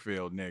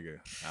Fairfield nigga.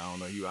 I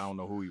don't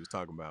know who he was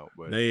talking about,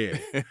 but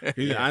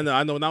I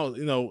know. When I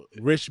was,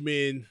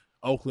 Richmond,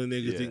 Oakland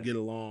niggas didn't get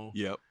along.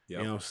 Yep. You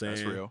know what I'm saying?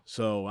 That's real.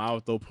 So I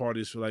would throw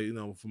parties for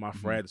for my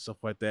frat and stuff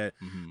like that.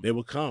 They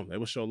would come. They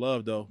would show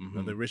love though.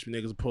 The Richmond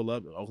niggas would pull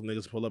up, the Oakland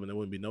niggas would pull up, and there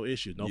wouldn't be no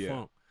issue, no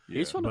funk.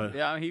 He's from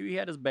he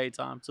had his Bay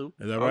time too.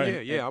 Is that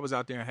right? Yeah. I was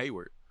out there in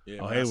Hayward.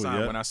 Yeah,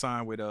 when I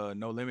signed with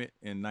No Limit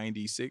in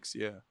 '96,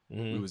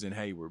 we was in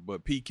Hayward.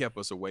 But P kept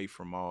us away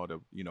from all the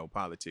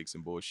politics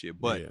and bullshit.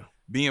 But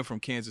being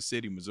from Kansas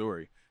City,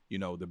 Missouri,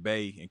 the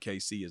Bay and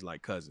KC is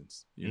like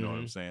cousins. You know what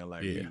I'm saying?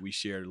 Like we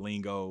share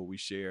lingo, we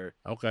share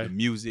the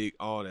music,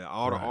 all that.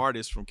 All the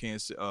artists from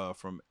Kansas,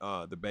 from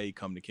the Bay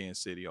come to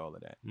Kansas City, all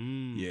of that.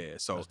 Yeah,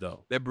 so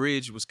that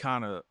bridge was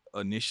kind of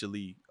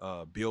initially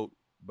built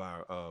by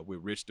with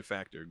Rich the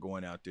Factor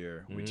going out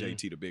there with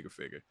JT the Bigger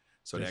Figure.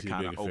 So that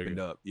kind of opened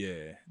up,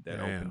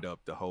 opened up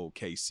the whole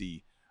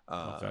KC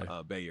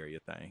Bay Area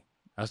thing.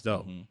 That's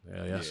dope.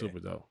 Yeah, super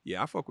dope.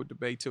 Yeah, I fuck with the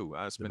Bay too.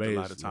 I spent a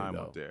lot of time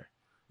up there.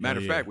 Matter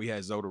of fact, we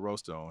had Zoda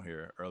Roaster on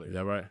here earlier. Is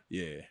that right?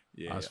 Yeah.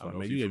 That's fun,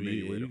 man.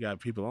 You got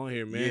people on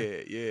here,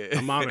 man. Yeah.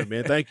 I'm honored,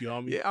 man. Thank you,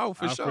 homie. Yeah,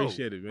 for sure. I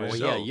appreciate it, man.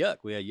 We had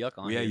Yuck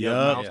on here. We had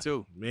Yuck Mouth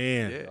too.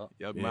 Man.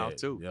 Yeah, Yuck Mouth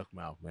too. Yuck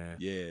Mouth, man.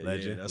 Yeah,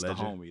 legend. That's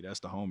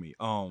the homie.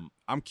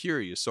 I'm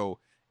curious. So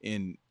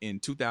in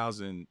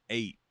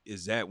 2008,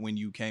 is that when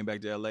you came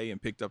back to LA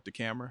and picked up the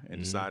camera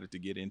and decided to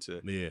get into?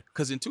 Yeah.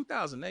 Because in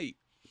 2008,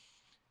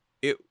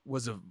 it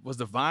was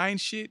the Vine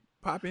shit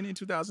popping in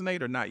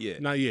 2008 or not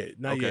yet? Not yet.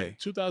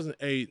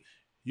 2008,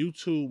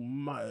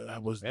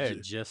 YouTube was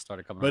just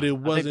started coming. But out. it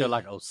wasn't. I think they're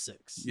like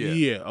 06.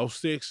 Yeah,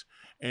 06,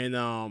 and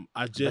I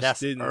just but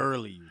that's didn't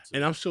early YouTube.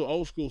 And I'm still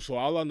old school, so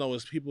all I know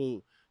is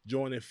people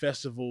joining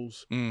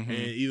festivals, and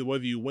either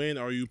whether you win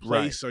or you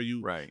place or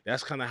you,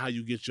 that's kind of how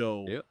you get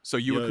your. Yep. So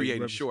you were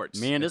creating shorts.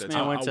 Me and this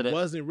man went to the. I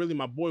wasn't really.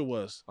 My boy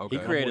was. Okay.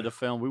 He created a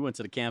film. We went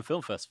to the Cannes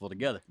Film Festival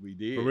together. We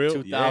did. For real?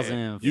 2000.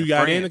 Yeah. You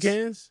got in the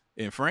Cannes?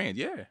 In France,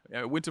 yeah.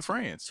 I went to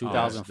France.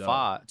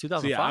 2005.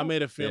 2005. See, I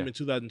made a film in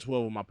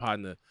 2012 with my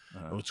partner,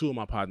 with two of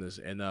my partners,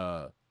 and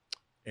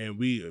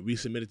we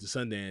submitted to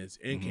Sundance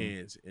and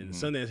Cannes, and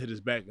Sundance hit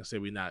us back and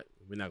said we're not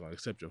gonna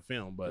accept your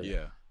film, but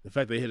the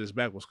fact they hit us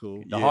back was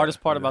cool. The hardest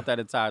part about that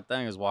entire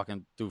thing is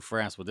walking through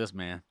France with this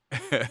man,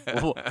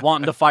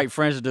 wanting to fight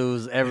French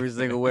dudes every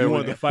single way. You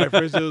wanted to fight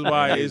French dudes?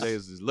 Why? It's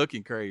just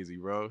looking crazy,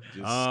 bro. Just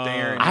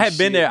staring. I had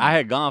been there. I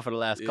had gone for the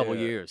last couple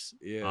years.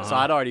 Yeah. So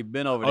I'd already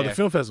been over there. Oh, the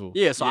film festival.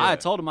 Yeah. So I had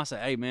told him, I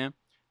said, "Hey, man,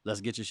 let's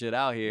get your shit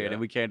out here." And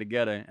then we came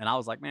together, and I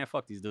was like, "Man,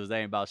 fuck these dudes. They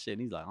ain't about shit."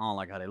 And he's like, "I don't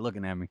like how they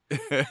looking at me."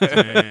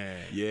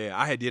 Yeah,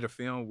 I had did a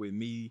film with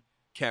me,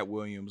 Cat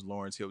Williams,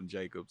 Lawrence Hilton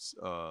Jacobs,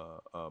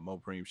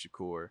 Mopreem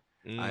Shakur.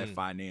 I had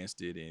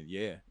financed it, and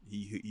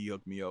he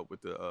hooked me up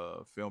with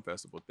the film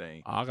festival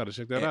thing. Oh, I gotta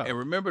check that out. And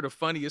remember, the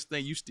funniest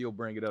thing, you still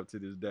bring it up to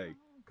this day,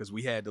 because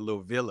we had the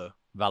little villa.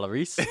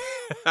 Valerice?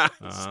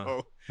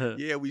 So,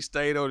 we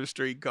stayed on the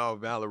street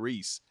called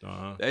Valerice.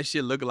 That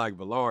shit looked like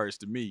Valaris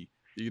to me.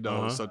 You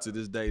know, so to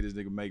this day, this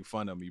nigga make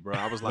fun of me, bro.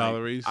 I was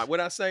like, what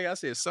I say? I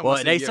said something.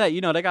 Well, they say,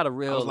 they got a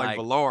real, I was like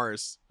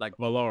Valaris. Like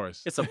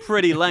Valaris. It's a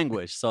pretty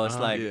language, so it's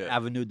like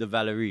Avenue de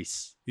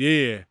Valerice.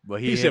 Yeah.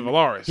 But he said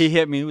Valaris. He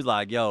hit me. He was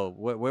like, "Yo,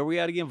 where we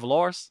at again?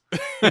 Valaris?"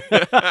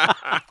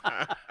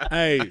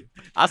 Hey.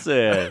 I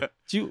said,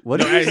 "What?"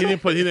 No, he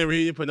didn't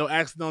put no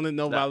accent on it,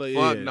 no Valaris.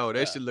 Fuck no,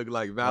 that shit look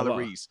like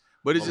Valerice.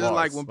 But it's just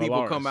like when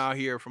people come out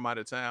here from out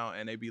of town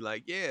and they be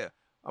like, "Yeah,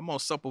 I'm on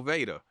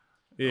Sepulveda."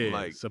 Yeah, I'm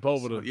like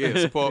Sepulveda.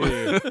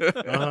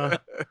 Sepulveda.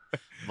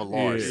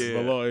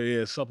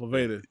 Valaris.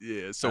 Sepulveda.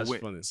 Yeah.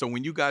 So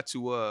when you got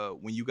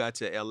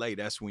to LA,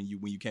 that's when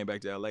you came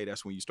back to LA,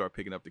 that's when you start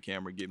picking up the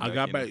camera, getting. I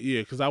got back,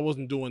 because I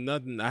wasn't doing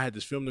nothing. I had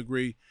this film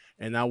degree,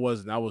 and I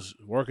was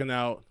working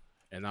out,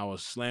 and I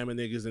was slamming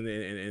niggas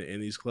in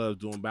these clubs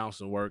doing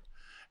bouncing work,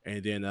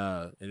 and then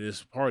and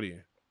this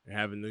partying and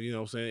having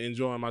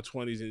enjoying my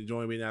 20s and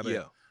enjoying being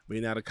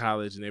out of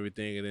college and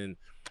everything, and then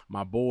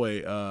my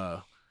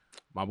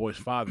boy's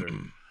father,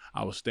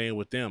 I was staying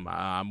with them.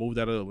 I moved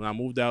out. When I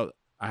moved out,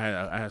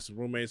 I had some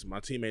roommates, my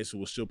teammates who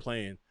were still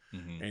playing,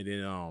 and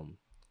then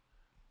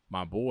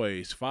my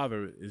boy's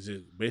father is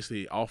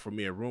basically offered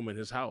me a room in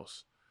his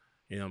house.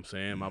 You know what I'm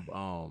saying? My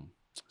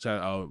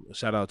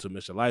shout out to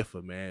Mr.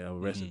 Lightfoot, man,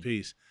 rest in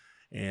peace.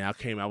 And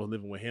I was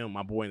living with him,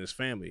 my boy and his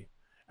family,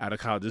 out of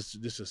college.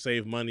 Just to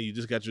save money. You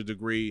just got your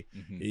degree,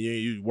 and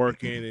you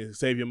working and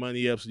save your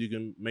money up so you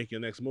can make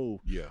your next move.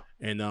 Yeah.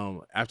 And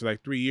after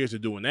like 3 years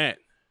of doing that,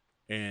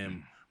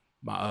 and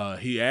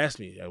he asked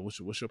me, "What's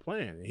your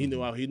plan?" And he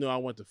knew I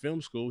went to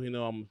film school. He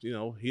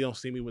don't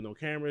see me with no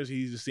cameras.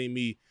 He just seen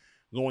me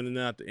going in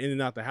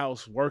and out the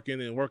house,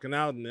 working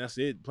out, and that's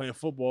it. Playing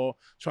football,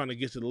 trying to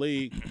get to the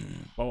league.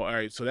 Oh, all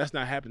right. So that's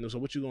not happening. So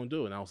what you gonna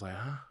do? And I was like,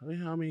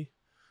 I mean,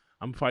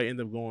 I'm probably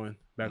end up going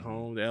back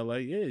home to LA.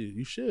 Yeah,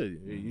 you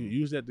should. You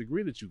use that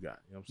degree that you got.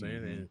 You know what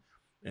I'm saying?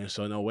 And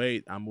so in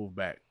 08, I moved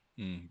back.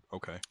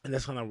 Okay. And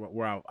that's kind of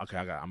where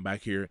I'm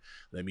back here.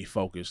 Let me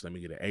focus. Let me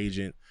get an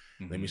agent.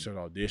 Let me start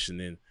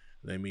auditioning.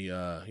 Let me,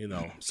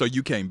 So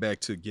you came back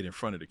to get in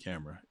front of the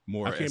camera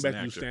more. I came back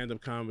to do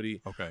stand-up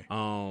comedy. Okay.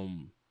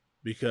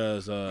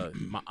 Because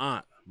my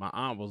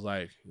aunt was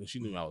like, she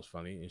knew I was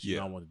funny, and she knew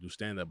I wanted to do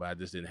stand-up, but I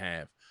just didn't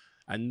have.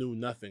 I knew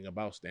nothing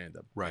about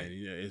stand-up. Right. And,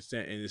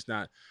 it's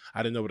not.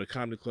 I didn't know where the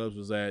comedy clubs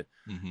was at.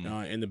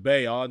 In the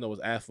Bay, all I know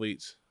was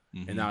athletes,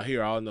 and out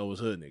here, all I know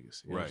was hood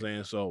niggas. You know what I'm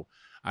saying? So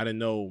I didn't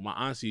know. My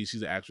auntie,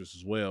 she's an actress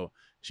as well.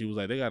 She was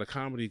like, they got a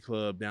comedy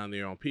club down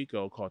there on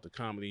Pico called the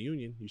Comedy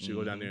Union. You should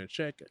go down there and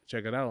check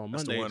it out on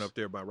Mondays. That's the one up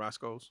there by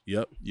Roscoe's?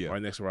 Yep. Yeah.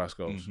 Right next to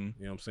Roscoe's. You know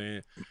what I'm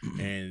saying?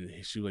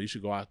 And she was like, you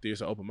should go out there.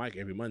 It's an open mic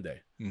every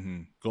Monday.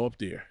 Go up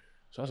there.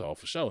 So I was like, oh,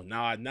 for sure.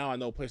 Now I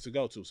know a place to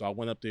go to. So I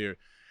went up there.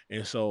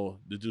 And so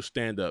to do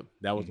stand-up,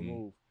 that was the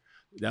move.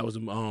 That was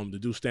to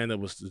do stand-up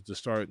was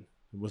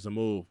the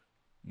move.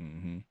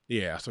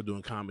 Yeah, I started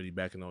doing comedy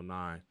back in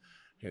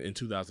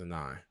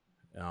 2009.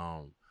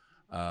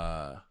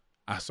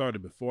 I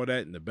started before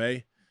that in the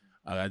Bay.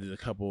 I did a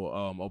couple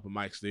open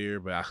mics there,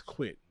 but I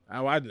quit.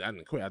 I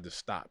didn't quit. I just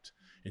stopped.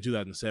 In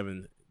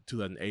 2007,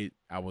 2008,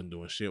 I wasn't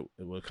doing shit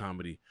with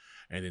comedy.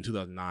 And in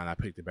 2009, I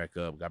picked it back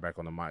up, got back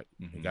on the mic,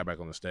 and got back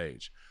on the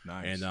stage.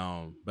 Nice.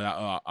 And but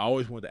I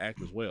always wanted to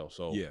act as well.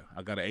 So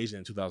I got an agent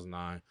in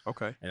 2009.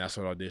 Okay. And I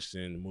started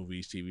auditioning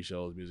movies, TV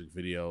shows, music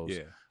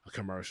videos,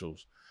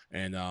 commercials.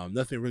 And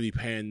nothing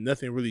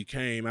really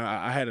came.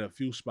 I had a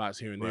few spots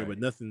here and there, but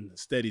nothing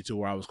steady to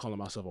where I was calling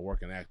myself a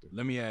working actor.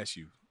 Let me ask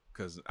you,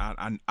 because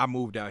I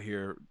moved out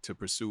here to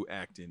pursue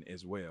acting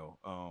as well.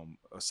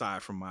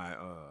 Aside from my,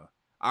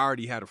 I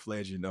already had a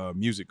fledgling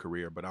music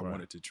career, but I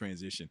wanted to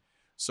transition.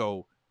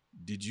 So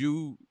did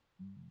you,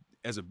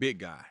 as a big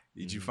guy,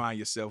 did you find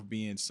yourself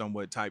being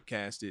somewhat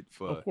typecasted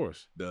for of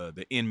course. the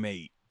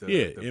inmate,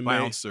 the inmate,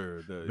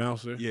 bouncer,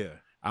 bouncer? Yeah.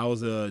 I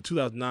was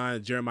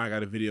 2009. Jeremiah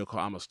got a video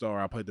called "I'm a Star."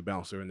 I played the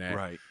bouncer in that.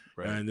 Right.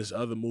 And this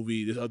other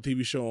movie, this other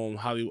TV show on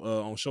Hollywood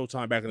on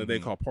Showtime back in the day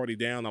called Party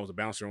Down. I was a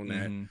bouncer on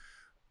that.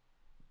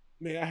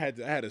 Man, I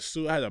had a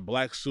suit. I had a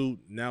black suit,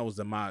 and that was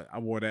I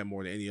wore that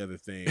more than any other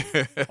thing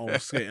on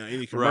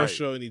any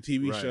commercial, any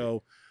TV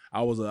show.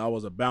 I was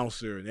a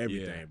bouncer and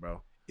everything,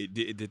 bro.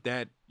 Did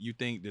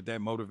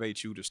that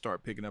motivate you to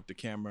start picking up the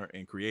camera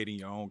and creating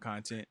your own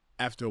content?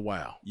 After a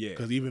while, yeah,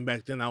 because even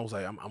back then I was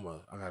like,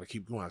 I gotta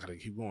keep going.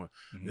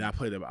 And I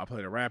played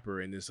a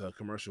rapper in this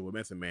commercial with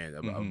Method Man,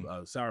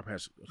 a Sour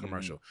Patch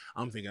commercial.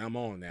 I'm thinking I'm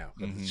on now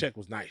because the check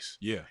was nice.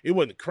 Yeah, it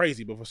wasn't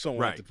crazy, but for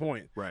someone at the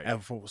point,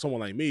 and for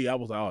someone like me, I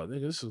was like, oh,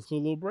 nigga, this is a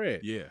little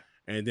bread. Yeah,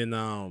 and then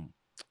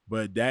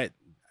but that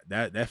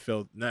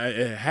felt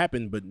it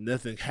happened, but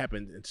nothing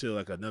happened until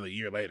like another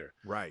year later.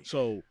 Right.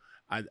 So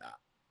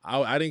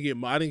I didn't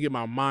get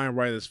my mind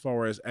right as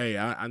far as, hey,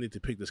 I need to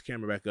pick this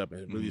camera back up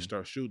and really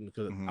start shooting,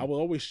 because I was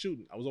always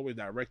shooting. I was always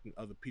directing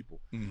other people.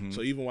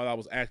 So even while I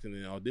was acting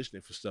and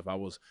auditioning for stuff, I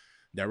was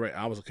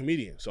a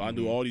comedian. So I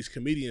knew all these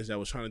comedians that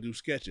was trying to do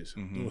sketches.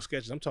 Doing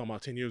sketches, I'm talking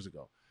about 10 years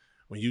ago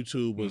when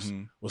YouTube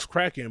was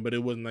cracking, but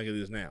it wasn't like it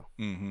is now.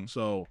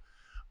 So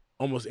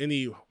almost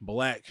any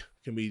black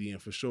comedian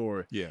for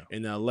sure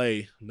in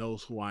LA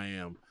knows who I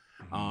am.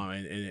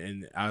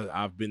 And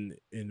I've been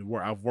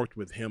I've worked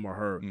with him or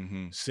her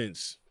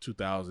since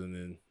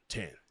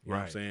 2010. You know what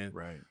I'm saying?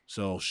 Right.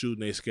 So shooting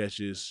their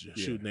sketches,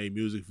 shooting their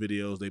music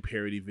videos, they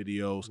parody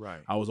videos.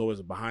 Right. I was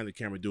always behind the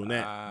camera doing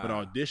that, but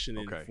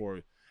auditioning for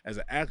as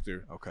an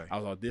actor. Okay. I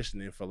was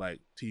auditioning for like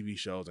TV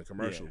shows and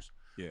commercials.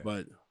 Yeah.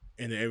 But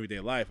in the everyday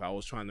life, I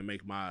was trying to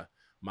make my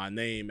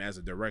name as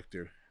a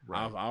director.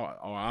 Right.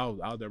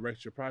 I'll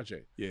direct your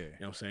project. Yeah. You know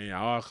what I'm saying?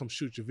 I'll come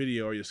shoot your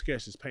video or your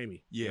sketch, just pay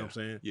me. Yeah. You know what I'm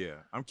saying? Yeah.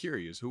 I'm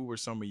curious, who were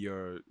some of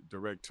your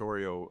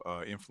directorial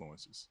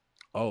influences?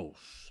 Oh,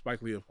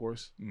 Spike Lee, of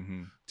course.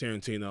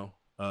 Tarantino.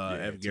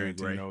 F. Gary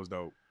Gray. Tarantino's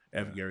dope.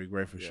 F. Gary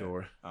Gray for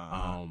sure.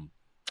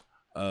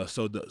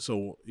 So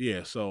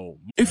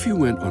if you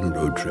went on a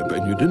road trip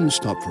and you didn't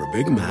stop for a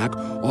Big Mac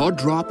or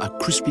drop a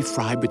crispy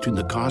fry between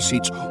the car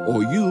seats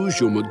or use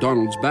your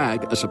McDonald's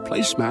bag as a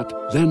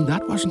placemat, then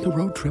that wasn't a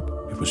road trip.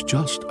 It was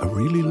just a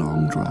really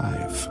long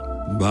drive.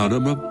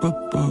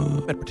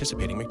 Ba-da-ba-ba-ba. At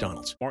participating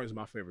McDonald's. Martin's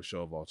my favorite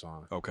show of all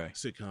time. Okay.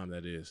 Sitcom,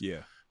 that is.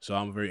 Yeah. So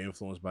I'm very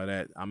influenced by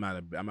that. I'm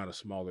not a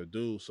smaller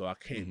dude, so I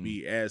can't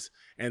be as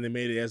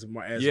animated as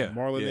Martin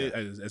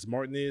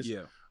is.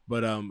 Yeah.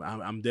 But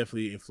I'm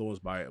definitely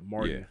influenced by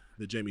Martin,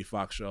 the Jamie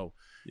Foxx show.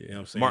 Yeah. You know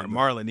what I'm saying?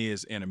 Marlon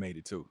is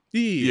animated too.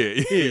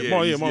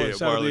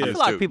 Marlon. I feel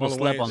like people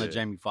slept on the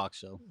Jamie Foxx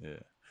show. Yeah.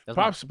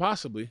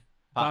 Possibly.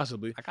 I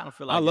kind of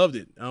feel like I loved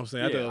it. You know what I'm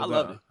saying? I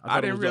loved it.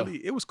 I didn't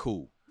really. It was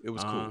cool. It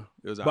was cool.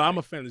 It was. But I'm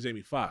a fan of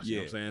Jamie Foxx. You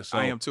know what I'm saying? So,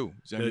 I am too.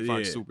 Jamie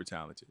Foxx is super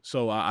talented.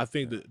 So I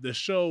think the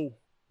show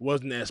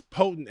wasn't as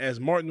potent as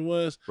Martin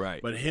was.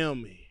 Right. But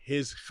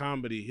his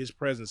comedy, his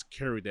presence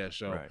carried that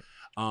show. Right.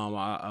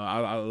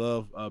 I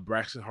love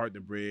Braxton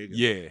Hartnett-Brigg.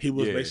 Yeah, he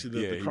was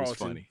basically the Carlton.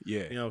 Funny.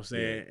 Yeah, you know what I'm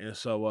saying. Yeah. And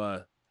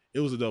so it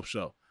was a dope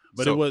show.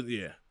 But it was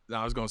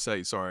I was gonna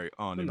say sorry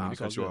on to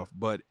cut you off,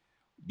 but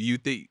do you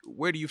think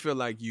where do you feel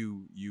like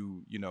you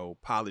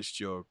polished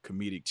your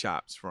comedic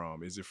chops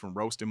from? Is it from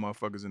roasting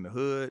motherfuckers in the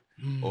hood,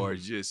 or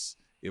just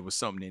it was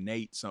something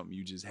innate, something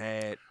you just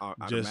had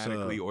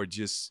automatically, or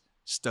just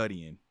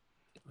studying?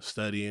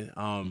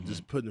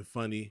 Just putting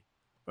funny.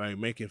 Like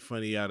making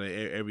funny out of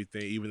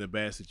everything, even the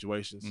bad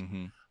situations.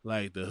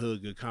 Like the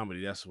hood good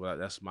comedy. That's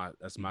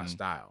my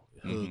style.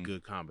 Hood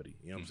good comedy.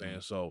 You know what I'm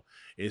saying? So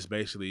it's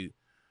basically,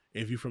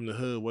 if you're from the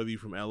hood, whether you're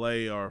from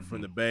LA or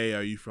from the Bay,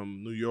 or you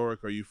from New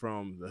York, or you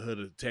from the hood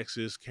of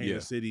Texas,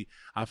 Kansas City,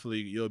 I feel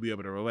like you'll be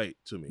able to relate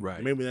to me.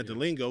 Right. Maybe not the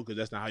lingo, because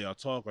that's not how y'all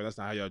talk or that's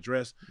not how y'all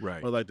dress.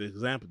 Right. But like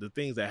the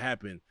things that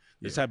happen,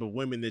 the type of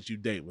women that you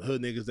date.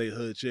 Hood niggas date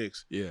hood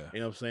chicks. Yeah.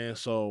 You know what I'm saying?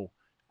 So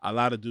a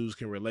lot of dudes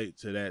can relate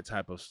to that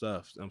type of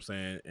stuff. You know what I'm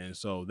saying? And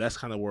so that's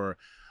kind of where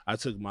I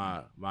took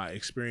my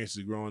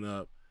experiences growing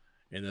up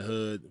in the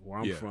hood where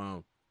I'm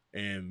from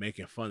and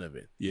making fun of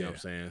it. You know what I'm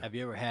saying? Have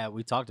you ever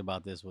we talked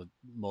about this with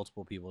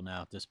multiple people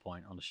now at this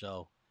point on the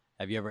show.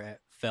 Have you ever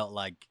felt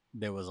like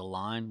there was a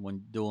line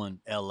when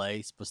doing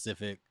LA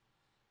specific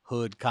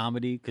hood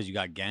comedy? Because you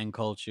got gang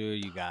culture,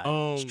 you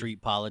got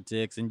street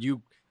politics, and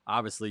you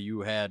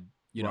had,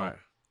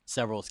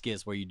 several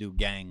skits where you do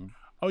gang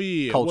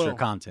culture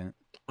content.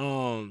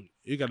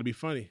 You got to be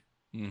funny.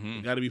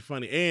 You got to be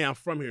funny. And I'm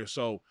from here,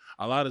 so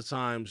a lot of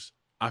times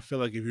I feel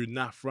like if you're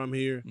not from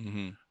here,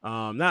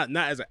 not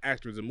as an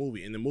actor in the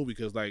movie,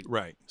 because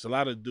it's a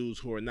lot of dudes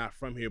who are not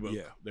from here, but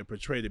they're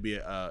portrayed to be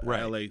a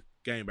LA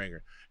gangbanger.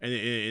 And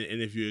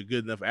if you're a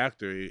good enough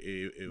actor,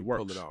 it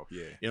works. Pull it off,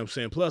 You know what I'm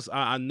saying? Plus,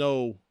 I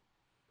know,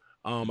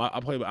 I'm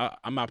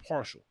not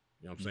partial.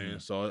 You know what I'm saying?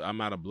 So I'm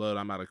out of blood.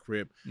 I'm out of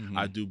Crip.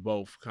 I do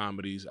both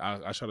comedies.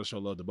 I try to show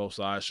love to both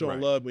sides.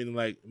 Showing love meaning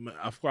like,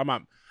 of course,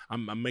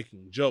 I'm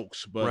making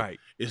jokes, but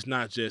it's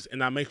not just.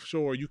 And I make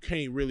sure you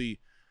can't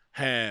really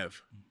have.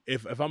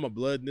 If I'm a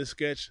blood in this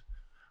sketch,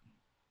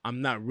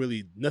 I'm not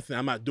really nothing.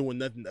 I'm not doing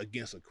nothing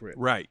against a Crip.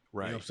 Right. You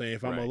know what I'm saying?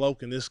 If I'm a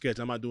Loke in this sketch,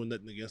 I'm not doing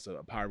nothing against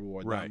a Pyro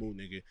or a Damu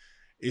nigga.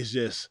 It's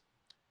just.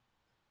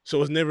 So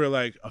it's never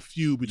like a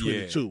feud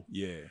between the two.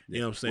 Yeah. You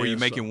know what I'm saying? Where you're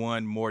making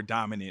one more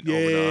dominant over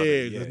the other.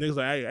 Yeah, because niggas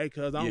like, hey,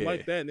 cuz I don't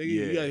like that, nigga.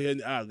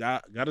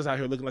 You got us out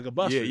here looking like a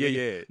buster.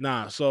 Yeah.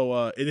 Nah, so,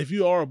 and if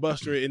you are a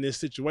buster in this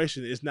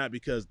situation, it's not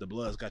because the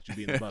Bloods got you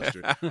being a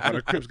buster or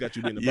the Crips got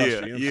you being a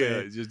buster. You know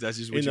what I'm saying? That's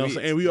just what you know what I'm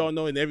saying? And we all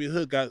know in every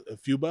hood got a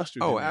few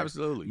busters. Oh,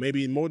 absolutely.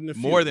 Maybe more than a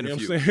few. More than a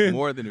few.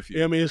 More than a few.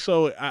 You know what I mean?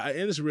 So, and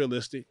it's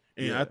realistic.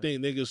 And I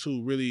think niggas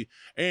who really,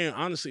 and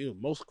honestly,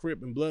 most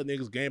Crip and Blood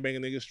niggas, gangbanging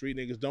niggas, street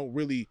niggas don't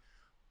really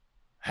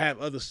have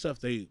other stuff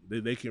they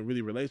can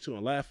really relate to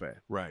and laugh at.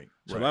 Right.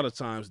 So a lot of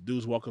times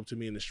dudes walk up to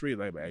me in the street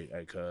like, hey,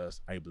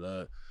 cuz, hey,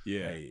 Blood.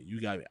 Yeah. Hey,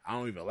 you got me. I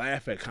don't even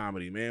laugh at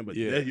comedy, man. But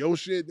that's your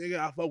shit, nigga.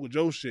 I fuck with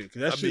your shit.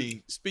 Cause that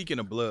mean, speaking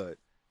of Blood,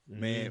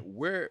 man,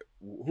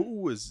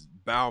 who was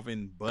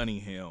Balvin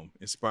Bunningham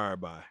inspired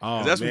by?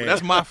 Oh,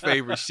 that's my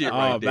favorite shit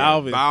right there.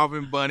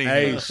 Balvin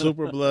Bunningham. Hey,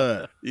 Super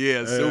Blood.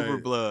 Yeah, Super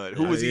Blood.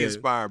 Who was he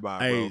inspired by,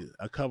 bro? Hey,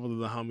 a couple of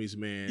the homies,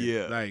 man.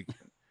 Yeah. Like,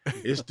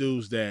 it's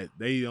dudes that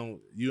they don't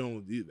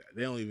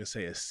even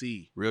say a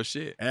C. Real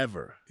shit.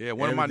 Ever. Yeah,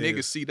 one of my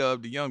niggas,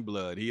 C-Dub, the young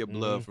Blood. He a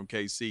Blood from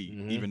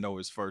KC, even though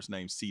his first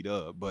name's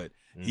C-Dub, but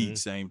he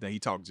same thing. He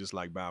talks just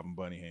like Balvin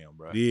Bunningham,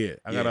 bro. Yeah.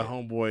 I got a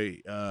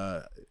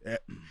homeboy,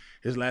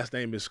 his last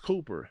name is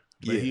Cooper,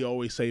 but he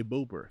always say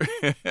Booper.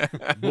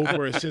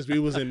 Booper since we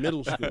was in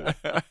middle school.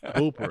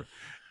 Booper.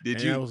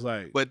 I was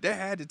like, but that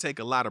had to take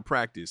a lot of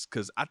practice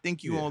because I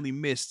think you only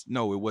missed.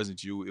 No, it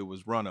wasn't you. It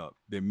was Run Up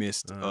that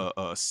missed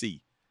a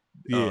C.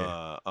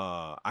 Yeah.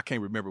 I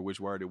can't remember which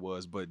word it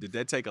was, but did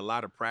that take a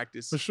lot of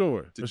practice? For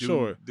sure.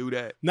 Do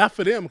that. Not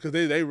for them because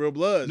they real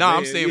Bloods. No,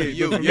 I'm saying for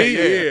you.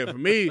 For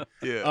me.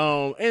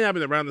 Yeah. And I've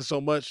been around it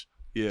so much.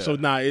 Yeah. So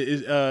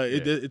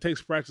it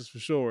takes practice for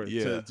sure.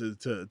 Yeah.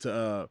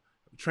 To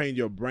train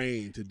your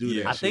brain to do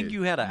that. I think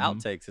you had an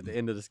outtakes at the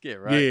end of the skit,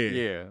 right?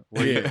 Yeah.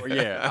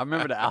 I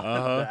remember the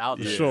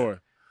outtakes. For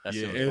sure. That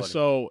shit was and funny.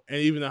 so,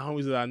 and even the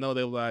homies that I know,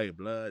 they were like,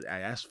 "Blood,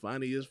 that's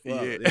funny as fuck."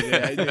 Yeah.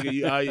 Hey,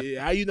 nigga,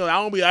 how you know?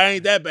 I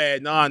ain't that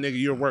bad. Nah, nigga,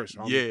 you're worse.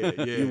 Homie.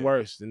 Yeah. You're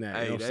worse than that.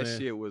 Hey, you know that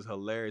shit was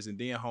hilarious. And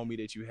then, homie,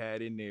 that you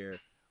had in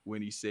there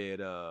when he said,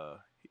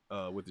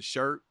 with the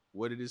shirt,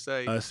 what did it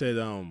say? I said,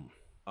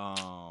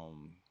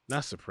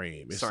 not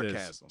Supreme. It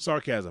sarcasm. Says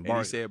sarcasm. And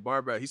he said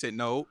He said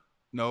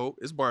no,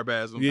 it's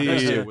barbasm. Yeah,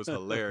 that shit was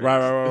hilarious.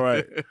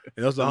 Right.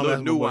 And those the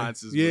little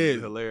nuances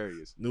was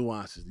hilarious.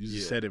 Nuances. You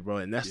just said it, bro.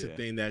 And that's the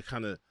thing that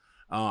kind of,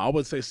 I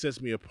wouldn't say sets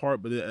me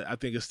apart, but I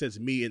think it sets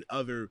me and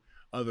other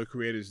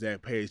creators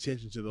that pay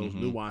attention to those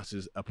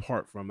nuances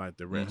apart from like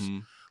the rest.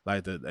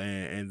 Like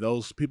and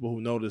those people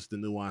who notice the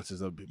nuances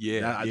of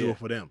I do it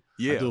for them.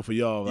 I do it for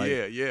y'all. Like,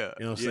 you know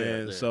what I'm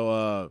saying? Yeah.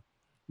 So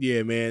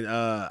yeah, man.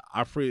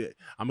 I'm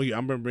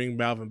gonna bring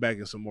Balvin back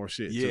in some more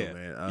shit too,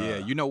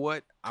 man. You know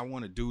what? I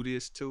want to do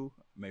this too.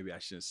 Maybe I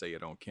shouldn't say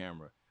it on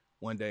camera.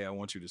 One day I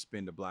want you to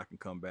spin the block and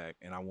come back,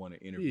 and I want to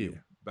interview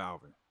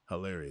Balvin.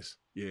 Hilarious.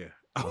 Yeah,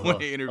 I want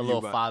to interview a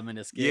little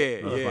 5-minute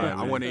skit. Yeah.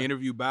 I want to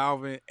interview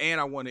Balvin,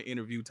 and I want to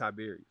interview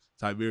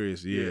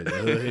Tiberius. Yeah, the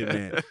hood hit,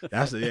 man.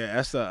 That's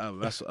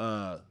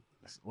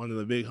one of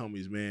the big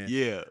homies, man.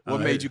 Yeah.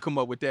 What made you come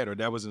up with that, or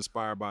that was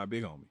inspired by a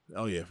big homie?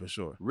 Oh yeah, for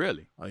sure.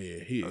 Really? Oh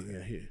yeah, he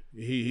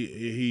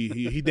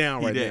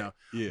down right now.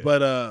 Yeah.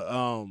 But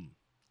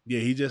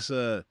he just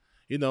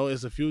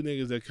it's a few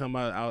niggas that come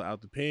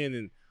out the pen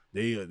and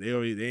they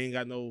ain't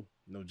got no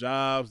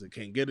jobs. They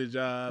can't get a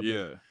job.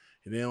 Yeah.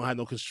 And they don't have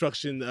no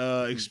construction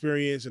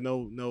experience and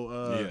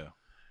no.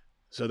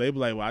 So they be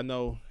like, well, I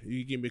know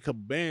you give me a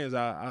couple bands,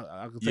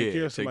 I can take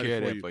care of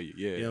somebody for you.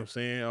 Yeah. You know what I'm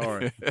saying?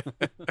 Or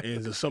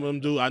and some of them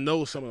do. I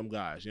know some of them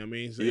guys. You know what I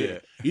mean? So, yeah.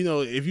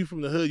 If you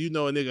from the hood,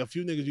 a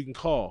few niggas you can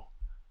call.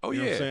 Oh, you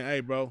know what I'm saying? Hey,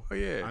 bro. Oh,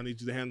 yeah. I need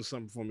you to handle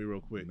something for me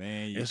real quick.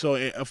 Man. And so,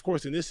 of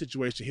course, in this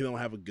situation, he don't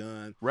have a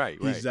gun. Right.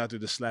 He's just out there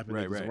just slapping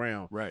niggas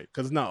around. Right.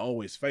 Because it's not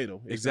always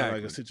fatal. It's not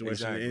like a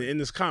situation.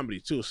 And it's comedy,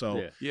 too. So,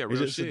 real it's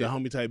just shit. The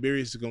homie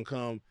Tiberius is going to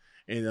come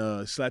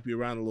and slap you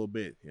around a little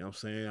bit. You know what I'm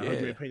saying? I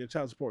heard you ain't paying your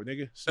child support,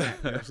 nigga. You know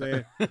what I'm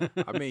saying?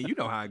 I mean, you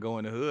know how I go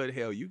in the hood.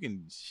 Hell, you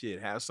can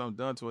have something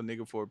done to a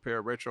nigga for a pair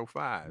of Retro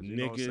 5s. You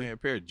know what I'm saying? A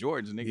pair of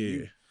Jordans, nigga.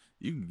 Yeah.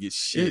 You can get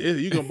shit.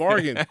 You can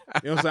bargain.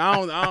 You know what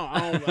I'm saying?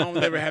 I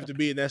don't ever have to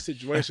be in that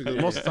situation because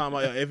most of the time,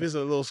 if it's a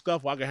little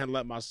scuffle, I can handle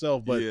that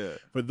myself. But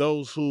for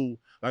those who,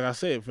 like I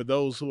said, for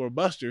those who are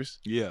busters,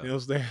 you know what I'm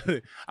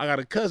saying? I got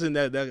a cousin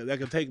that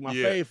can take my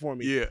fade for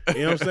me. Yeah.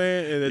 You know what I'm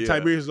saying? And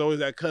Tiberius is always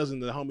that cousin,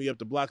 the homie up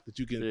the block that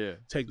you can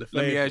take the fade.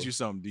 Let me ask you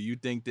something. Do you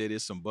think that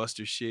it's some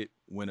buster shit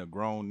when a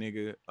grown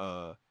nigga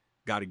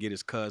got to get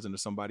his cousin or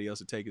somebody else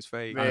to take his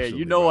fade? Man, absolutely,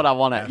 you know what I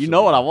want to. You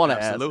know what I want to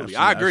ask. Absolutely,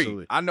 I agree.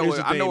 Absolutely. I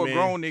know a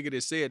grown nigga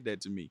that said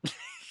that to me.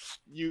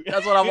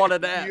 That's what I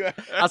wanted to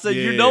ask. I said,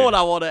 you know what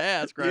I want to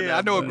ask, right? Yeah,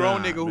 I know a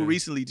grown nigga who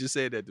recently just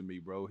said that to me,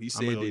 bro. He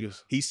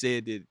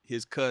said that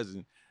his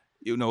cousin,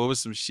 it was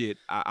some shit.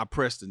 I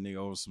pressed the nigga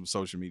over some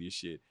social media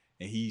shit,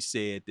 and he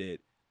said that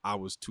I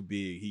was too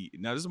big.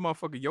 Now this is a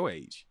motherfucker your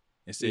age.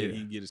 and said he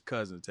can get his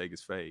cousin to take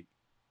his fade.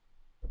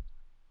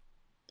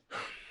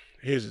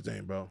 Here's the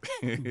thing, bro.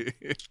 I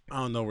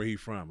don't know where he's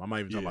from. I'm not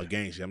even talking about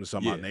gang shit. I'm just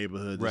talking about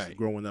neighborhood, just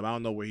growing up. I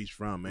don't know where he's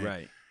from, man.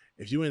 Right.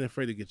 If you ain't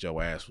afraid to get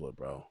your ass whooped,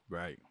 bro.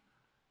 Right.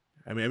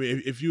 I mean,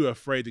 if you're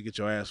afraid to get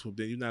your ass whooped,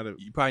 then you're not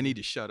You probably need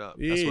to shut up.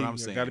 Yeah, that's what I'm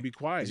saying. You got to be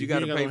quiet. You got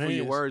to pay for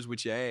your words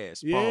with your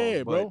ass.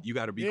 Yeah, bro. But you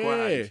got to be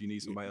quiet if you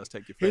need somebody else to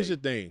take your fade. Here's the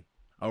thing.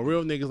 A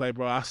real nigga's like,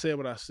 bro, I said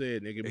what I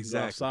said, nigga. We go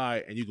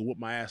outside and you can whoop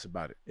my ass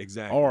about it.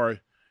 Exactly. Or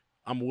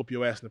I'm gonna whoop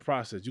your ass in the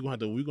process. You're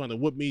gonna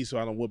whoop me so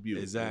I don't whoop you.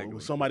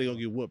 Exactly. Somebody gonna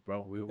get whooped,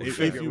 bro. We'll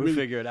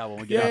figure it out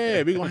when we get out there.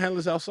 Yeah, we gonna handle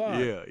this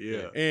outside.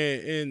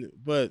 Yeah.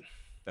 But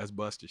that's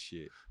Buster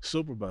shit.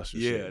 Super Buster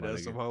shit. Yeah,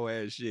 that's some whole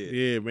ass shit.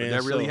 Yeah, man.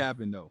 But that really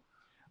happened though.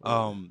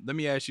 Let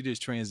me ask you this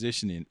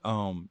transitioning.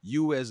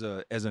 You as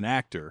an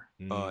actor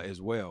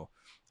as well.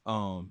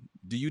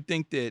 Do you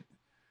think that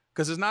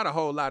because there's not a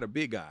whole lot of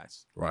big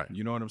guys, right?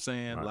 You know what I'm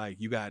saying? Right.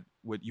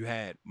 Like you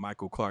had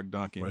Michael Clark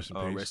Duncan,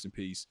 rest in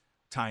peace.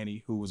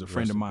 Tiny, who was a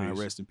friend of mine,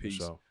 rest in peace.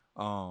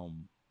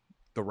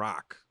 The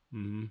Rock,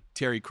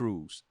 Terry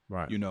Crews,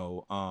 right? You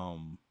know,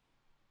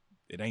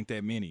 it ain't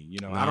that many. You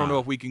know, I don't know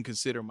if we can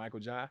consider Michael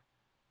Jah.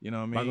 You know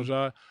what I mean? Michael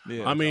Jah.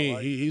 Yeah. I mean,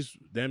 he's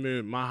damn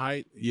near my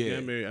height. Yeah.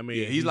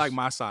 He's like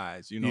my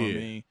size. You know what I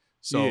mean?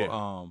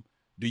 So,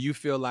 do you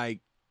feel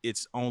like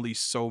it's only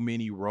so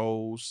many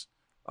roles?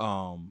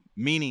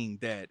 Meaning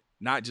that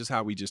not just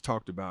how we just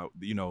talked about,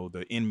 you know,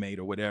 the inmate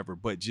or whatever,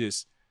 but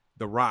just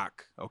the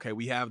Rock. Okay,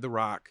 we have the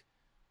Rock.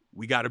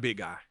 We got a big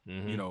guy,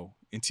 you know,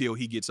 until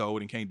he gets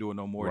old and can't do it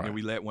no more. Right. Then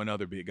we let one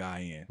other big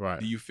guy in.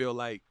 Right. Do you feel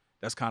like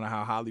that's kind of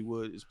how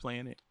Hollywood is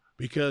playing it?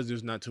 Because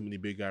there's not too many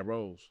big guy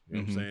roles. You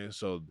know what I'm saying?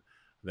 So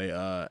they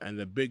and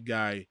the big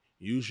guy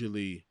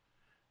usually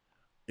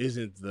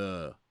isn't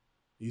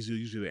he's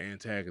usually the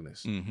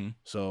antagonist.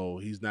 So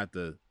he's not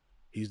the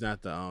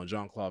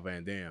Jean-Claude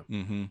Van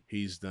Damme.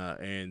 He's the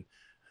and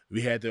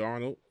we had the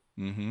Arnold.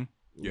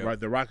 Right.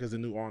 The Rock is the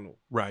new Arnold.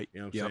 Right.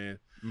 You know what I'm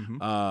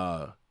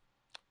saying?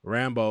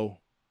 Rambo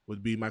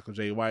would be Michael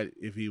J. White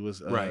if he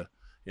was right.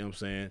 You know what I'm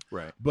saying?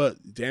 Right. But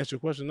to answer your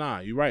question, nah,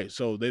 you're right.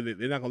 So they're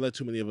not gonna let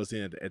too many of us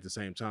in at the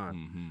same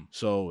time.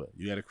 So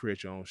you got to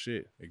create your own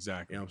shit.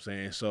 Exactly. You know what I'm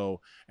saying? So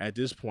at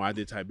this point, I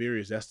did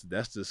Tiberius. That's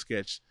the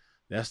sketch.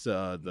 That's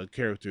the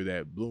character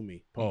that blew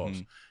me.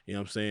 Pause. You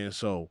know what I'm saying?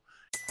 So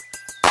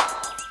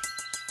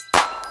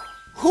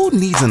who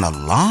needs an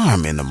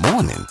alarm in the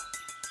morning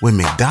when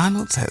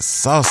McDonald's has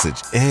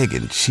sausage, egg,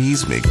 and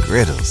cheese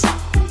McGriddles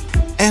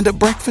and a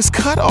breakfast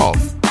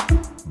cutoff?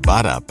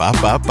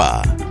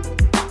 Ba-da-ba-ba-ba.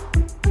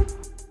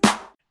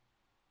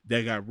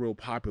 That got real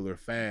popular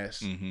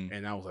fast,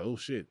 and I was like, oh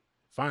shit,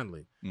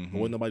 finally. But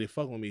wasn't nobody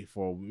fucking with me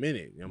for a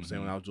minute. You know what I'm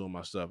saying? When I was doing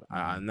my stuff,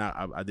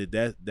 I did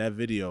that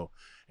video,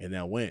 and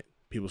that went.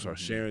 People start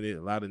sharing it.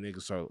 A lot of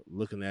niggas start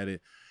looking at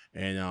it,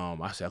 and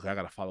I said, okay, I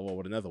gotta follow up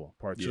with another one.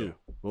 Part 2,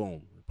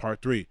 boom.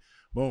 Part 3,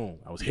 boom.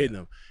 I was hitting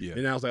them,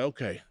 and I was like,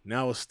 okay,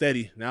 now it's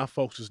steady. Now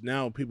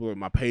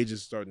my page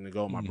is starting to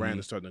go, my brand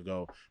is starting to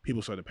go.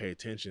 People starting to pay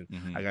attention.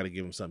 I got to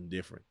give them something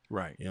different,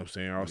 right? You know what I'm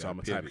saying? Or else I'm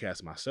a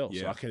typecast myself,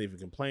 so I can't even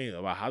complain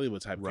about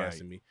Hollywood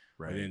typecasting me.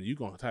 Right. And then you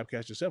gonna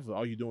typecast yourself with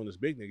all you doing this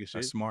big nigga shit.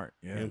 That's smart.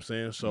 Yeah. You know what I'm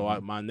saying?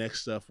 So my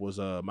next stuff was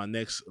my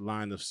next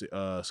line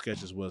of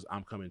sketches was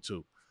I'm Coming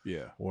Too.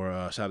 Yeah. Or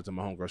shout out to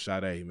my homegirl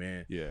Sade,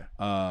 man. Yeah.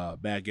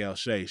 Bad gal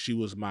Shay. She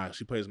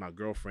plays my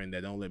girlfriend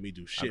that don't let me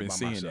do shit by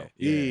myself. That.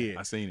 Yeah.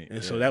 I seen it.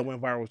 And so that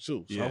went viral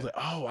too. So I was like,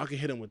 oh, I can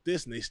hit them with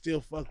this and they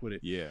still fuck with it.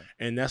 Yeah.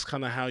 And that's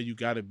kind of how you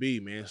gotta be,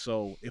 man.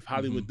 So if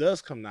Hollywood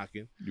does come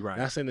knocking, right.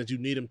 Not saying that you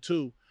need them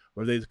too,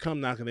 but if they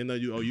come knocking, they know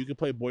you, you can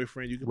play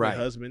boyfriend, you can play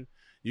husband.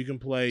 You can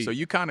play. So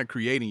you kind of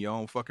creating your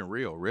own fucking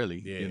reel,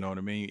 really. Yeah. You know what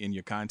I mean? In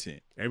your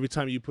content. Every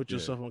time you put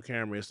yourself on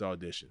camera, it's the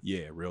audition.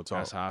 Yeah, real talk.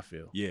 That's how I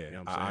feel. Yeah, you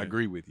know I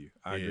agree with you.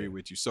 I agree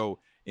with you. So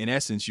in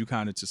essence, you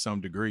kind of to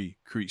some degree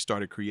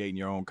started creating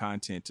your own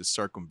content to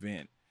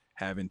circumvent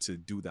having to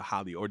do the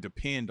Hollywood or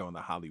depend on the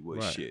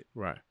Hollywood shit.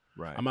 Right.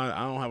 Right. I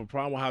don't have a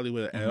problem with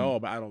Hollywood at all,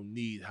 but I don't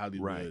need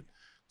Hollywood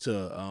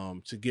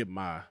to get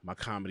my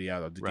comedy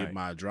out or to get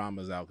my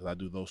dramas out, because I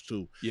do those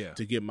too. Yeah.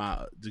 To get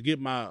my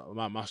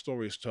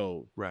stories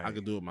told. Right. I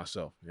can do it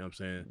myself. You know what I'm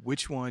saying?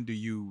 Which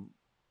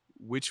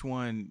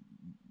one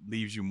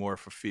leaves you more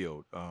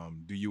fulfilled?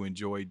 Do you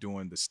enjoy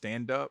doing the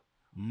stand up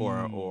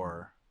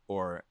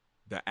or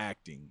the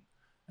acting?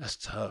 That's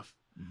tough.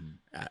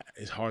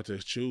 It's hard to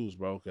choose,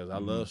 bro, because I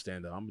love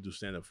stand up. I'm gonna do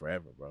stand up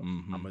forever, bro.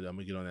 I'm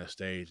gonna get on that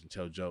stage and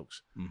tell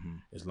jokes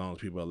as long as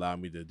people allow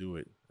me to do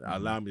it.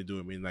 Allow me to do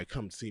it, mean like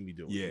come see me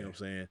do it. You know what I'm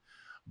saying?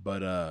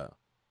 But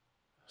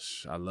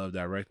I love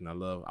directing.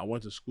 I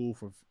went to school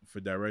for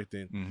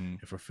directing and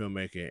for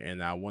filmmaking,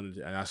 and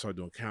I started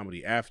doing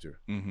comedy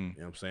after. You know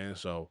what I'm saying?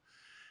 So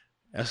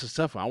that's a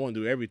tough one. I want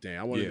to do everything.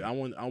 I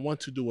want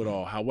to do it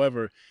all.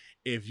 However,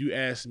 if you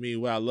ask me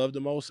what I love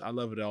the most, I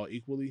love it all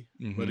equally.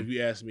 But if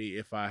you ask me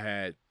if I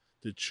had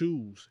to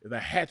choose,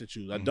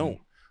 I don't.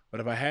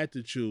 But if I had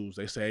to choose,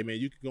 they say, hey man,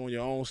 you can go on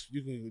your own,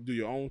 you can do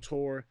your own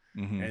tour,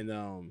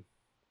 and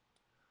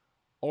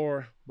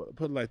or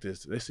put it like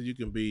this, they said you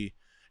can be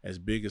as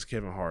big as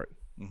Kevin Hart,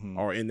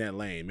 or in that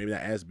lane, maybe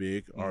not as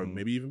big, or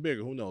maybe even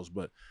bigger, who knows?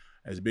 But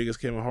as big as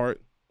Kevin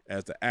Hart,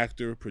 as the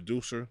actor,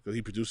 producer, because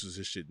he produces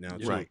his shit now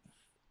too. Right.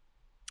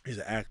 He's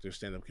an actor,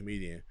 stand-up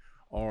comedian,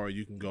 or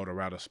you can go the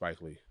route of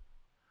Spike Lee,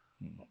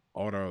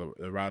 or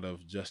the route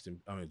of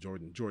Jordan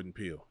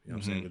Peele. You know what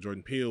I'm saying?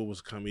 Jordan Peele was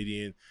a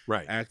comedian,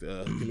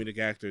 actor, comedic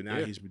actor.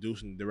 Now he's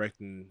producing,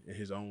 directing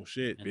his own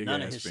shit. And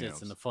none of his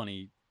shit's in the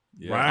funny.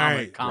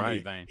 Comedy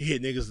vein. He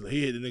hit the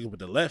nigga with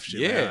the left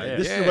shit. Yeah,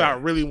 this is what I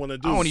really want to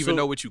do. I don't even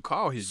know what you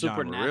call his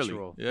supernatural.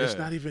 Genre, really. It's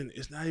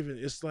not even.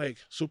 It's like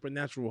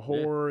supernatural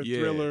horror,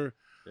 thriller,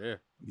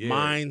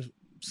 mind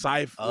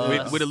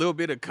sci-fi with a little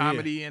bit of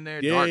comedy in there,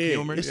 dark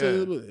humor.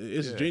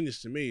 It's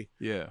genius to me.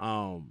 Yeah.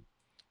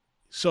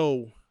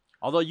 So,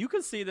 although you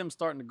can see them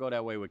starting to go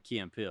that way with Key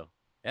and Peele.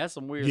 It has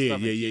some weird stuff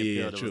in Key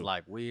and Peele that was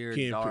like weird,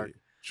 dark.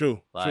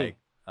 True.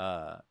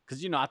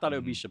 Because I thought it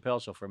would be Chappelle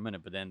Show for a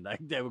minute, but then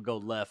they would go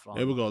left.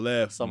 They would go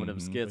left. Some of them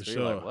skits. Sure.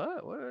 You're like,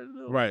 what are they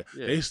doing? Right.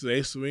 Yeah.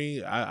 They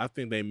swing. I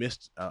think they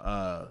missed.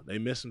 They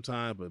missed some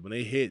time, but when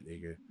they hit,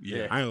 nigga,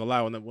 I ain't gonna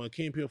lie. When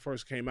Key and Peele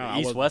first came out,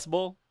 East West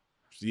Bowl.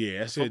 Yeah,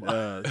 that's it.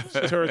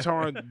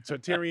 Tertarian,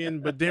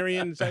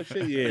 Badarian type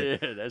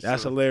shit. Yeah,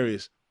 that's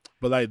hilarious.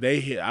 But like they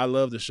hit, I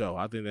love the show.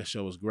 I think that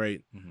show was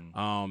great.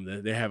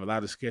 They have a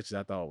lot of sketches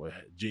I thought were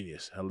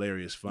genius,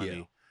 hilarious,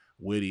 funny,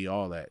 witty,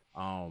 all that.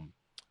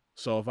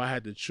 So if I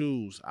had to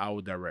choose, I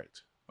would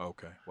direct.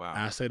 Okay, wow.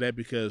 And I say that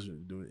because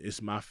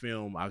it's my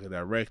film. I can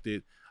direct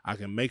it. I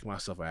can make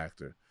myself an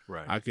actor.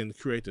 Right. I can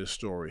create the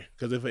story.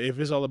 Because if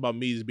it's all about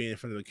me just being in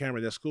front of the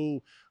camera, that's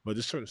cool. But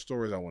there's certain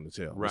stories I want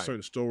to tell. Right. There's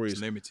certain stories.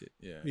 It's limited.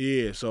 Yeah.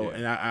 Yeah. So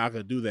and I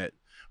could do that.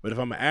 But if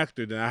I'm an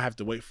actor, then I have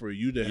to wait for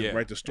you to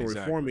write the story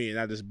for me, and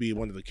I just be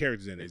one of the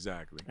characters in it.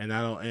 Exactly. And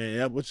I don't,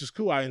 and which is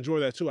cool. I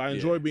enjoy that too. I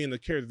enjoy being the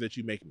character that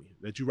you make me,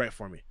 that you write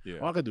for me. Yeah.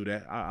 Well, I could do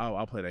that.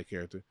 I'll play that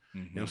character.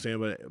 You know what I'm saying?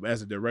 But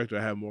as a director,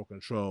 I have more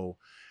control,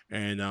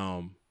 and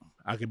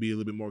I could be a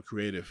little bit more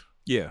creative.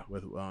 Yeah.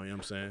 With you know what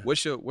I'm saying?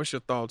 What's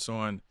your thoughts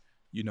on,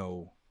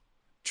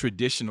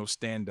 traditional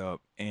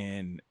stand-up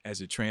and as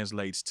it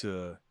translates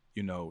to,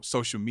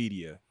 social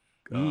media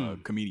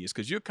comedians?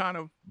 Because you're kind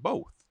of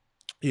both.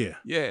 Yeah.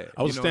 Yeah.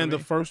 I was stand-up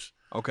first.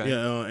 Okay.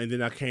 Yeah, and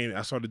then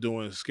I started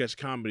doing sketch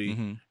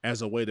comedy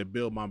as a way to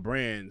build my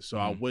brand, so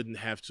I wouldn't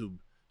have to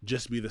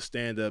just be the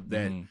stand-up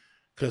that,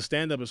 because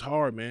stand-up is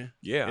hard, man.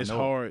 Yeah, it's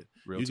hard.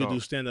 Real you talk. can do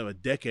stand-up a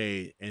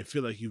decade and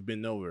feel like you've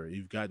been nowhere,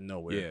 you've gotten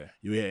nowhere.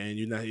 Yeah, and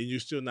you're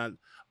still not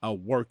a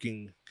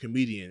working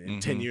comedian.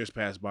 And 10 years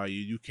pass by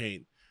you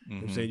can't. You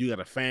know what I'm saying, you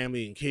got a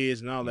family and kids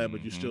and all that,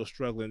 but you're still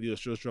struggling. You're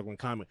still struggling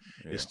comic.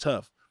 Yeah. It's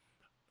tough.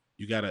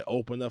 You got to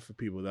open up for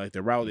people. Like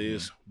the route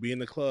is be in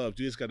the clubs.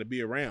 You just got to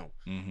be around.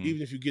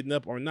 Even if you're getting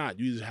up or not,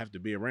 you just have to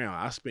be around.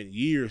 I spent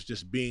years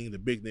just being the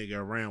big nigga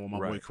around with my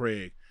boy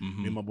Craig.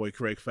 Me and my boy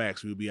Craig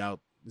Fax. We would be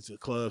out to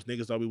clubs.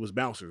 Niggas thought we was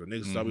bouncers. Or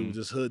niggas thought we was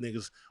just hood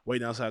niggas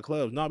waiting outside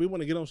clubs. No, we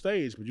want to get on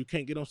stage, but you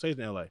can't get on stage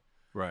in LA.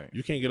 Right.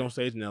 You can't get on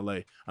stage in LA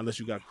unless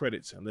you got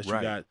credits, unless you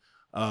got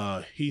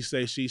he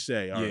say, she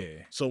say,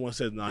 or someone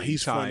says, nah,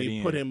 he's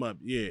funny, put him up.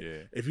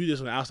 If you just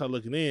on the outside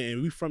looking in,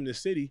 and we from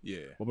this city,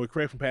 but we're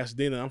Craig from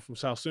Pasadena, I'm from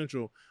South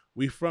Central,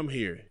 we from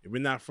here.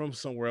 We're not from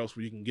somewhere else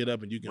where you can get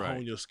up and you can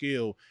hone your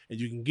skill and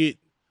you can get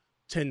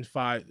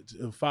 5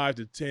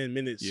 to 10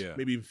 minutes,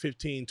 maybe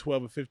 15,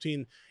 12 or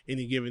 15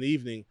 any given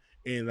evening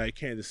in like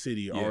Kansas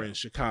City or in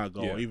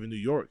Chicago or even New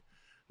York.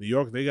 New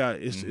York, they got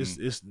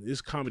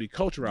it's comedy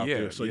culture out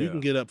there. So you can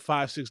get up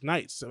 5-6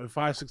 nights,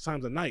 5-6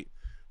 times a night.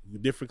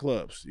 Different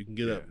clubs. You can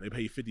get up. They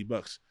pay you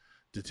 $50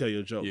 to tell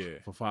your joke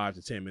for 5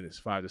 to 10 minutes,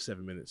 5 to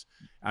 7 minutes.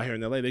 Out here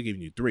in LA, they're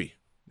giving you 3.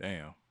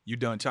 Damn. You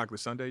done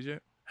Chocolate Sundays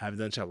yet? Haven't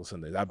done Chocolate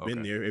Sundays. I've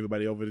been there.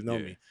 Everybody over there know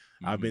me.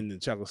 I've been to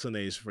Chocolate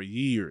Sundays for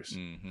years.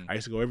 I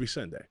used to go every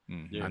Sunday.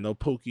 I know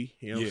Pookie,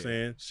 you know what I'm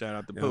saying? Shout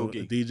out to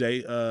Pookie.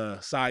 DJ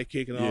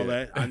Sidekick and all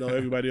that. I know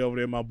everybody over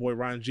there. My boy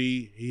Ron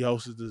G, he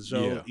hosted the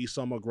show.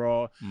 Esau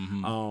McGraw.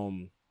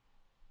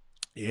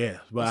 Yeah,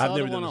 but I've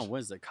never done one on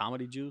Wednesday.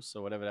 Comedy Juice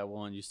or whatever that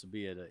one used to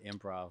be at the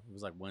Improv. It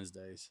was like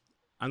Wednesdays.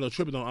 I know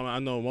Trippin' on. I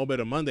know Mo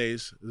Better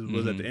Mondays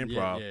was at the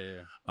Improv.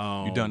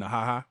 You done the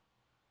Ha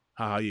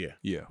Ha? Yeah.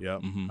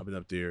 Yep. I've been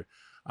up there.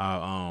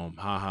 Ha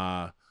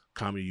Ha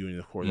Comedy Union,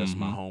 of course. That's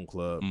my home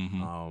club.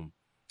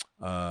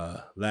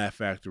 Laugh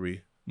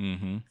Factory,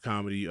 comedy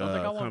comedy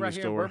right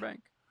store. Here in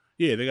Burbank?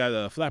 Yeah, they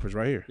got Flappers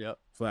right here. Yep.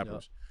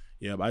 Flappers.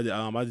 Yeah, but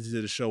I just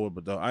did a show with,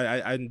 but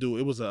I didn't do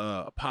it. It was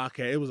a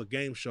podcast. It was a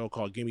game show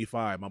called Gimme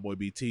 5. My boy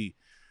BT,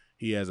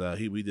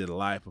 we did a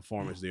live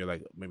performance there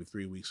like maybe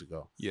 3 weeks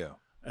ago. Yeah,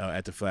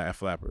 at the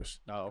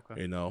Flappers. Oh,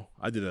 okay. You know,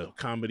 I did a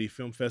comedy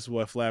film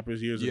festival at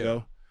Flappers years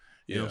ago.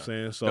 You know what I'm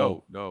saying?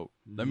 So dope.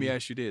 Let me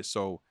ask you this.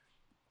 So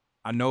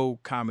I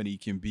know comedy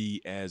can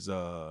be as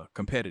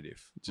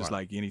competitive, just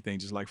like anything,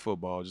 just like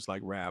football, just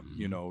like rap.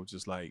 You know,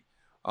 just like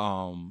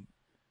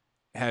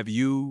have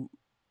you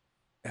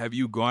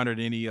garnered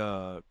any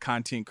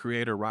content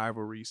creator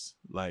rivalries?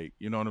 Like,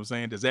 you know what I'm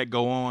saying? Does that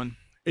go on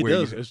It Where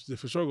does. you- It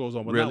for sure goes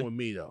on, but Really? not with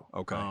me though.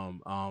 Okay.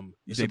 You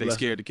You think they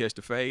scared to catch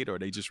the fade, or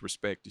they just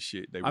respect the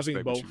shit? They I respect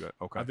think what both. you got.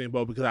 Okay. I think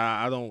both because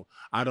I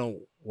don't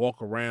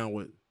walk around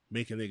with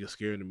making niggas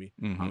scared of me.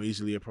 Mhm. I'm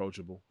easily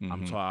approachable.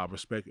 I'm Mhm. tall. I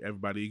respect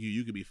everybody.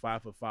 You could be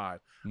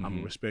 5'5". I'm gonna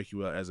Mhm. respect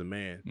you as a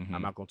man. Mhm.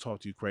 I'm not gonna talk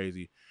to you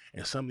crazy.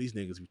 And some of these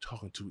niggas be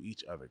talking to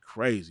each other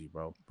crazy,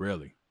 bro.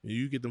 Really?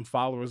 You get them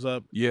followers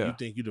up, Yeah. you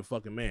think you the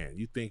fucking man.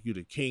 You think you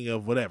the king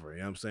of whatever. You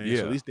know what I'm saying?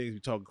 Yeah. So these niggas be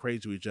talking crazy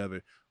to each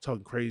other,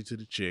 talking crazy to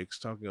the chicks,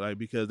 talking like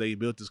because they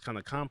built this kind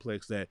of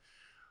complex that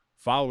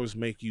followers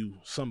make you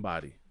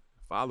somebody.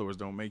 Followers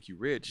don't make you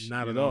rich.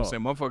 Not you at know all. What I'm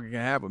saying? Motherfucker can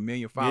have 1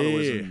 million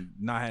followers Yeah. and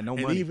not have no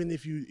And money. even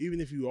if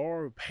you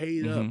are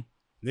paid up, Mhm.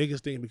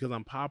 niggas think because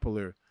I'm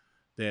popular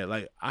that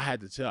like I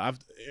had to tell.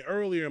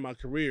 Earlier in my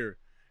career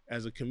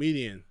as a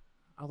comedian,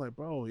 I was like,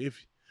 bro,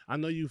 if I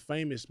know you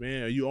famous,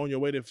 man, or you on your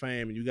way to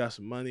fame and you got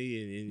some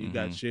money and you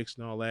got Mhm. chicks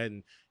and all that,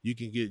 and you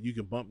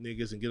can bump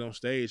niggas and get on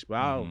stage, but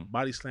I'll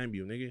body slam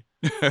you, nigga.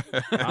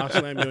 I'll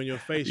slam you on your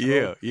face,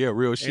 Yeah, bro. yeah,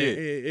 real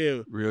shit.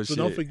 Yeah. Real So shit.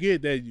 don't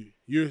forget that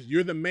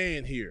you're the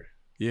man here.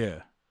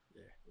 Yeah,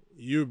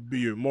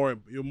 You're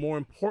more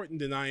important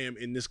than I am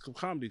in this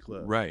comedy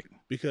club, right.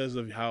 because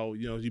of how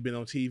you've been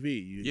on TV.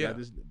 You Yeah. got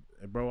this,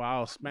 bro.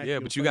 I'll smack. Yeah, you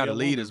but in you front got to of your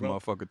lead woman, this bro.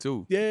 motherfucker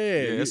too. Yeah,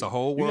 Yeah, it's a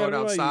whole you world gotta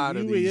realize outside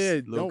of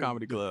these little don't-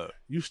 comedy clubs.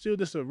 You still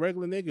just a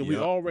regular nigga. We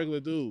Yep. all regular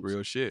dudes.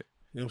 Real shit.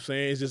 You know what I'm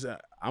saying? It's just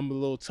I'm a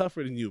little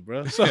tougher than you,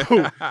 bro. So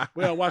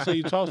well, watch how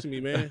you talk to me,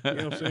 man. You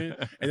know what I'm saying?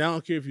 And I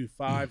don't care if you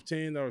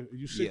 5'10" or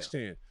you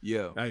 6'10".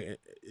 Yeah. Like,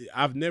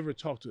 I've never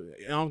talked to.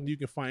 I don't think you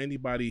can find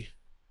anybody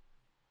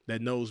that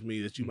knows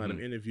me that you might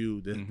have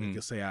interviewed that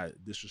can say I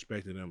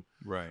disrespected them,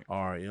 Right.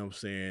 or you know what I'm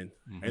saying.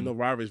 Mhm. Ain't no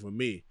rivalries with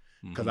me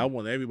because I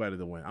want everybody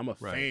to win. I'm a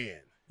Right.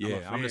 fan.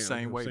 Yeah, I'm the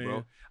same way, saying?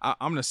 bro.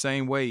 I'm the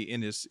same way in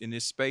this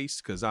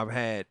space because I've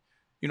had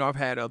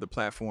other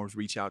platforms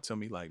reach out to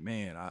me like,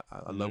 man,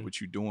 I love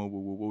what you're doing.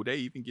 Will they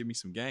even give me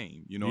some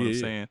game? You know what I'm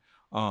saying?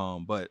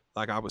 But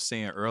like I was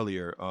saying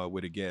earlier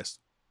with a guest,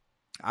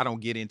 I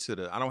don't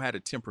have the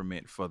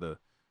temperament for the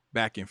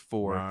back and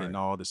forth and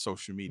all the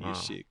social media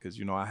shit because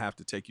I have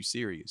to take you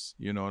serious.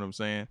 You know what I'm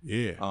saying?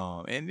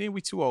 Yeah. And then we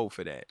too old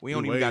for that. We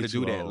don't We even got to way do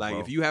too that. old, Like bro.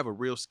 if you have a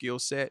real skill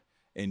set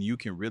and you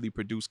can really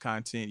produce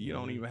content, you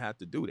don't even have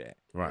to do that.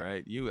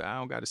 Right. I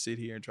don't got to sit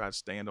here and try to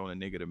stand on a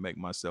nigga to make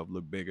myself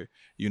look bigger.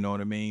 You know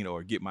what I mean?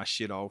 Or get my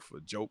shit off a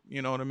joke.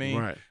 You know what I mean?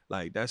 Right.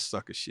 Like that's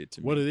sucker shit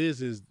to me. What it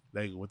is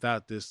like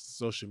without this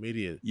social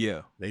media,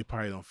 Yeah. they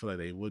probably don't feel like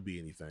they would be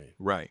anything.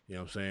 Right. You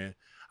know what I'm saying?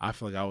 I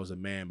feel like I was a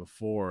man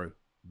before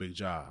Bigg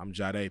Jah. I'm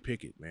Jade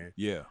Pickett, man.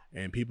 Yeah.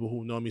 And people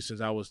who know me since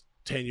I was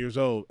 10 years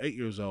old, 8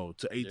 years old,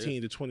 to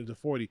 18 to 20 to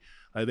 40,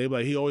 like they be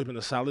like, he always been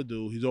a solid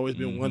dude. He's always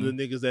been one of the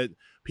niggas that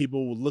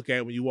people will look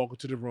at when you walk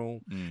into the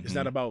room. It's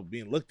not about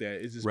being looked at.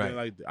 It's just been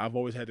like I've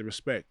always had the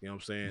respect. You know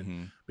what I'm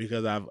saying?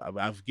 Because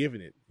I've given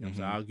it. You know what I'm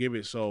saying? I'll give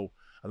it. So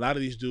a lot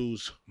of these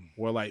dudes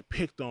were like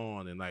picked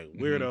on and like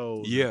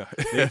weirdos. Yeah.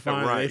 They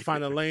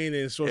find a lane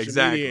in social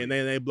media and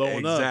then they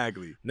blowing up.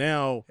 Exactly.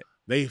 Now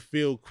they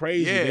feel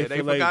crazy. Yeah, they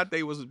forgot like,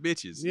 they was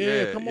bitches.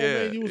 Yeah, come on,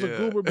 man. You was a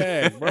goober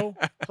bag, bro.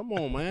 Come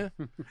on, man.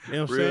 You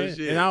know what I'm Real saying?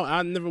 shit. And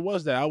I never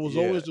was that. I was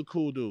Yeah. always the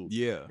cool dude.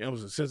 Yeah. You know,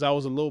 since I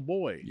was a little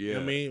boy. You know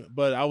what I mean?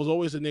 But I was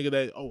always a nigga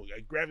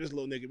that, grab this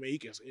little nigga, man.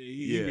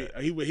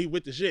 He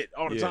with the shit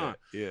all the time.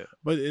 Yeah.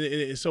 But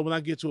and so when I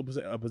get to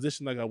a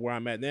position like where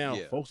I'm at now,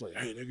 folks like,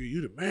 hey, nigga,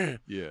 you the man.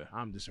 Yeah.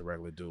 I'm just a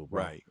regular dude,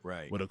 bro.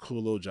 Right. With a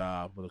cool little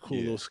job, with a cool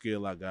little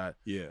skill I got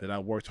that I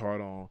worked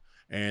hard on.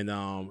 And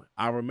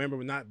I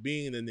remember not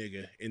being the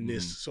nigga in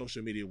this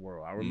social media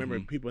world. I remember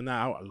people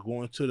now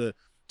going to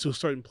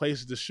certain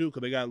places to shoot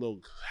because they got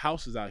little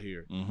houses out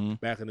here.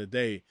 Back in the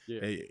day,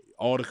 a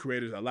lot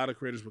of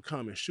creators would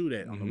come and shoot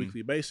at on a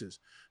weekly basis.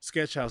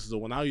 Sketch houses are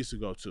one I used to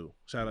go to.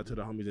 Shout out to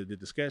the homies that did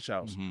the sketch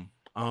house.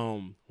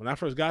 When I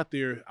first got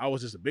there, I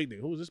was just a big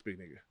nigga. Who was this big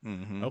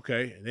nigga?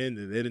 Okay. And then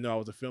they didn't know I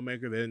was a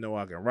filmmaker. They didn't know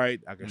I can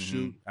write, I can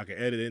shoot, I can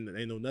edit.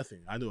 They know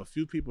nothing. I knew a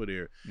few people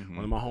there.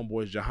 One of my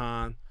homeboys,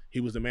 Jahan, he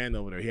was the man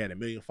over there. He had 1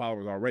 million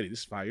followers already. This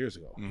is 5 years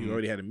ago. He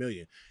already had 1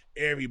 million.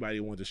 Everybody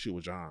wanted to shoot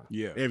with Jahan.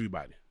 Yeah.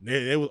 Everybody.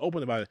 They was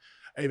open about it.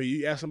 Hey, man,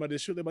 you ask somebody to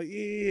shoot, they're like,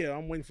 yeah,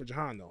 I'm waiting for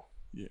Jahan though.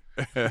 Yeah.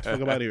 Talk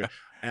about here.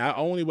 And I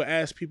only would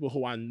ask people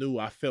who I knew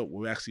I felt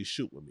would actually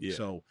shoot with me. Yeah.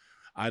 So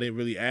I didn't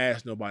really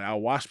ask nobody. I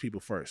watched people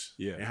first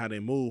and how they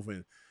move.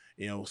 And,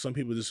 some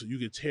people you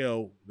could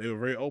tell they were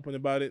very open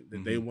about it,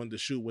 that they wanted to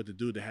shoot with the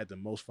dude that had the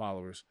most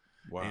followers.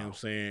 Wow. You know what I'm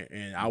saying?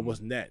 And I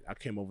wasn't that. I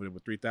came over there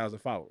with 3,000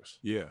 followers.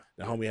 Yeah.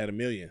 The homie had 1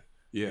 million.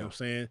 Yeah. You know what I'm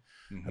saying?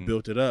 I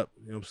built it up.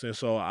 You know what I'm saying?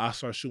 So I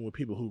started shooting with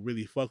people who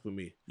really fuck with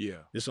me. Yeah.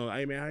 This on,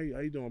 hey man, how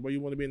you doing, bro?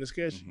 You want to be in the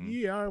sketch?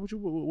 Yeah, all right,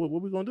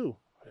 what we gonna do?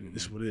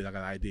 This is what it is. I got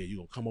an idea. You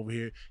gonna come over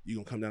here, you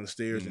gonna come down the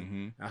stairs,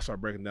 and I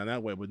start breaking down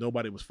that way. But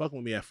nobody was fucking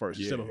with me at first,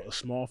 except a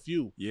small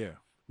few. Yeah.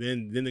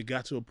 Then it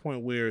got to a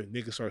point where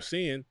niggas start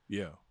seeing,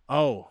 Yeah.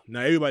 oh, now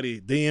everybody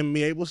DM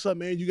me, hey, what's up,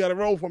 man? You got a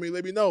role for me,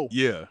 let me know.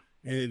 Yeah.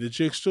 And the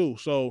chicks too.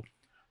 So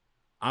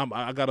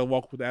I gotta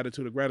walk with the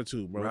attitude of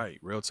gratitude, bro. Right,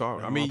 real talk.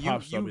 You know, I mean, my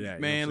pops you told me that,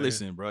 you know man, what I'm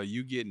listen, bro,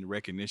 you getting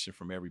recognition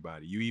from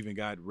everybody. You even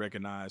got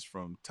recognized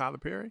from Tyler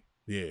Perry.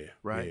 Yeah,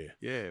 right.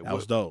 Yeah, that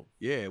was dope.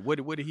 Yeah, what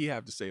did he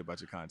have to say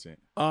about your content?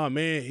 Oh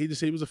man, he just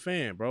said he was a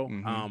fan, bro.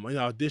 Mhm.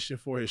 I auditioned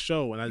for his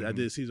show, and I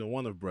did season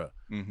 1 of Bruh.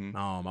 Mm-hmm.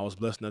 I was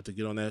blessed enough to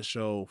get on that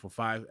show for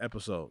 5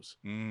 episodes.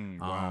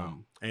 Wow.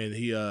 And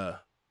he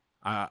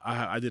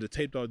I did a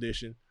taped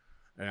audition,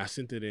 and I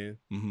sent it in,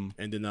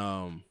 and then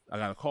I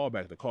got a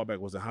callback. The callback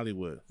was in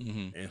Hollywood,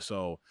 and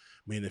so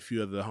me and a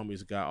few other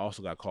homies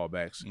also got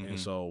callbacks, and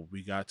so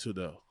we got to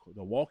the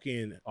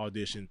walk-in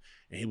audition,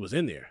 and he was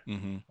in there.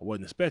 I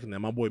wasn't expecting that.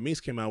 My boy Meeks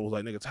came out and was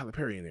like, "Nigga, Tyler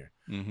Perry in there."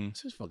 I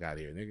said, "Fuck out of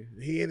here,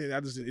 nigga." He in there. I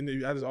just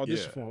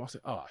auditioned for him. I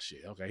said, "Oh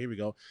shit, okay, here we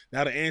go."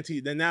 Now the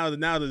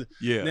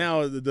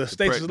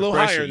stakes is a little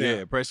higher now.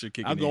 Yeah, pressure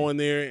kicking. I go in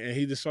there, and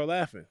he just started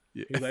laughing.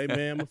 Yeah. He's like, "Hey,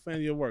 man, I'm a fan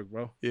of your work,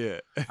 bro."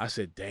 Yeah. I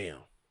said, "Damn."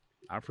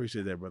 I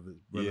appreciate that,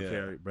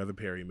 brother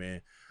Perry,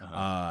 man.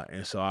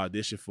 And so I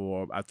auditioned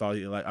for him. I thought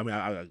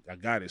I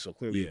got it. So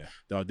clearly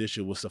the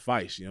audition will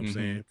suffice. You know what I'm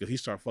saying? Because he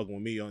started fucking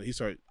with me. He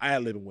started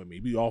ad-libbing with me.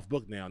 We off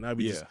book now. Now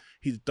he's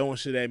throwing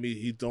shit at me.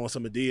 He's throwing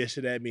some ideas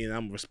shit at me, and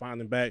I'm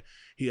responding back.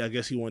 I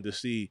guess he wanted to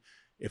see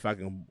if I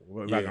can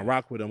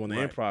rock with him on the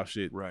improv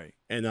shit. Right.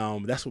 And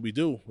that's what we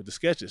do with the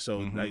sketches. So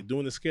like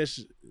doing the sketch,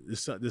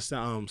 this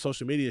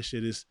social media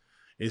shit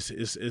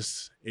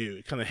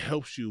it kind of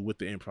helps you with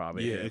the improv.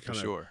 It for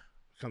sure.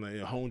 Kind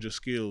of hone your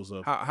skills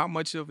of how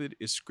much of it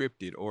is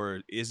scripted, or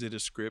is it a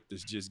script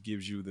that just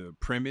gives you the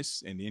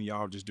premise and then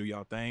y'all just do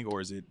y'all thing, or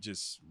is it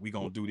just we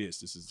gonna do this?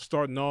 This is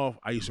starting off.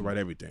 I used to write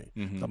everything.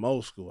 I'm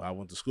old school. I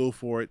went to school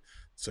for it,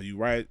 so you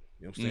write.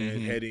 You know what I'm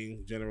saying?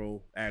 Heading,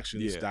 general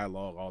actions,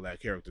 dialogue, all that,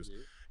 characters.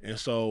 And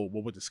so,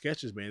 with the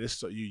sketches, man, it's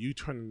so you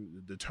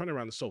turn the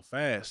turnaround is so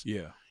fast.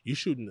 Yeah, you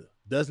shooting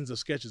dozens of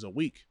sketches a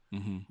week.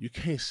 You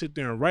can't sit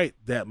there and write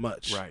that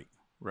much. Right.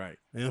 Right.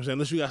 You know what I'm saying?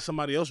 Unless you got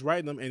somebody else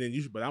writing them, and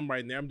then but I'm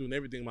writing there. I'm doing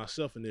everything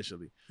myself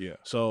initially. Yeah.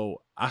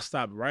 So I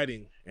stopped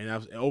writing,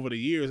 and over the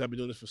years I've been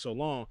doing this for so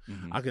long.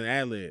 I can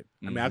ad lib.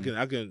 I mean,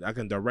 I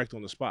can direct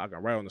on the spot. I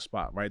can write on the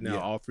spot. Right now,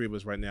 all three of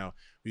us right now,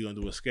 we're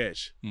gonna do a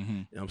sketch. You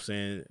know what I'm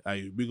saying?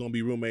 We're gonna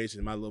be roommates,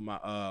 and my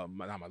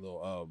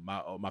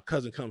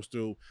cousin comes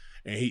through,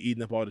 and he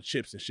eating up all the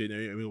chips and shit.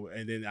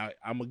 And then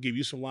I'm gonna give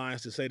you some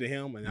lines to say to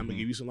him, and I'm gonna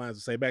give you some lines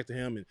to say back to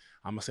him, and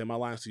I'm gonna say my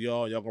lines to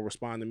y'all. Y'all gonna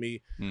respond to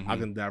me. I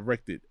can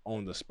direct it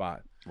on the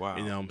spot. Wow.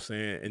 You know what I'm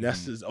saying? And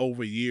that's just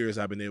over years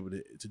I've been able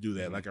to do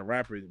that. Like a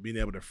rapper being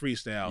able to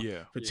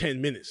freestyle for 10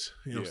 minutes.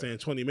 You know what I'm saying?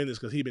 20 minutes,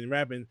 because he been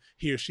rapping,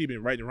 he or she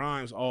been writing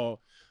rhymes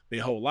all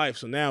their whole life.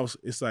 So now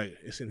it's like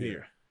it's in here. You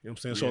know what I'm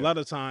saying? So a lot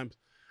of times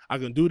I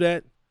can do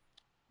that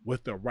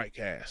with the right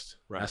cast.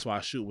 Right. That's why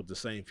I shoot with the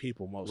same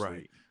people mostly.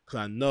 Right. Because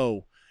I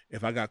know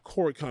if I got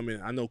Court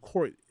coming, I know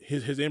Court,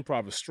 his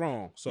improv is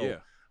strong. So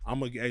I'm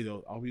gonna get,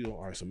 all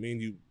right, so me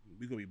and you,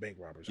 we gonna be bank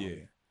robbers.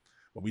 Homie.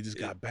 But we just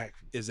got back.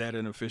 Is that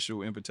an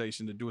official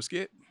invitation to do a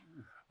skit?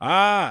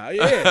 Yeah.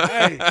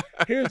 Hey,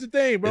 here's the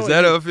thing, bro. Is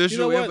that an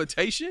official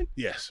invitation?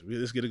 Yes.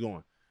 Let's get it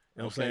going.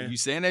 You know what I'm saying? You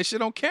saying that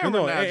shit on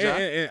camera now,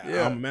 John.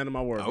 I'm a man of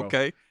my word, bro.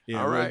 Okay.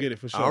 Yeah, all right. We'll get it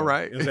for sure. All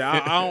right. You know what I'm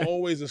saying? I don't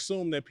always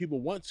assume that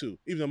people want to.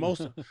 Even though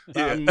most my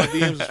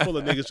DMs is full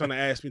of niggas trying to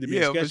ask me to be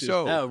in sketches. For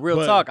sure.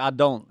 Real talk, I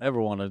don't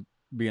ever want to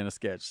be in a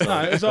sketch. So.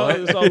 Nah, it's all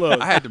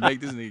love. I had to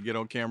make this nigga get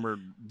on camera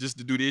just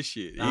to do this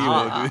shit.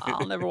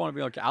 I'll never want to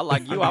be on camera. I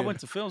like you. I went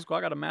to film school.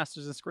 I got a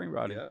master's in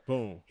screenwriting. Yeah.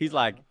 Boom. He's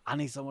like, I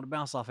need someone to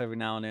bounce off every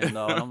now and then,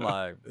 though. And I'm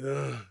like,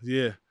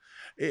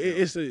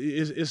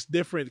 it's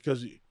different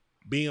because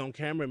being on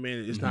camera,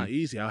 man, it's not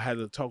easy. I had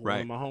to talk with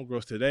one of my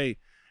homegirls today,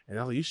 and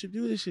I was like, "You should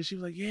do this shit." She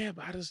was like, "Yeah,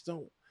 but I just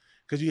don't."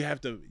 Because you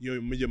have to,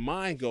 your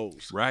mind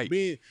goes. Right.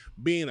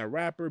 Being a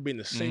rapper, being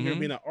a singer,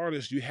 being an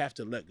artist, you have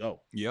to let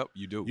go. Yep,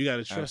 you do. You got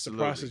to trust the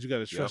process. You got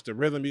to trust the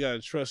rhythm. You got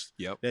to trust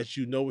that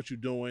you know what you're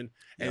doing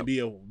and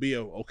be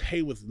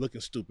okay with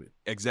looking stupid.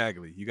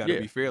 Exactly. You got to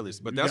be fearless.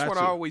 But that's what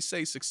I always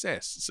say,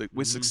 success. So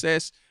with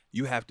success,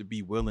 you have to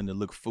be willing to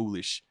look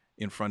foolish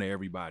in front of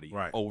everybody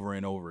over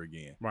and over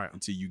again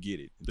until you get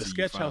it. The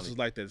sketch house is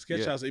like that. The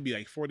sketch house, it'd be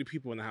like 40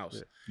 people in the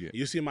house. Yeah.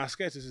 You see my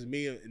sketches, it's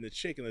me and the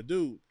chick and the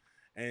dude.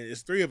 And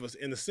it's 3 of us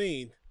in the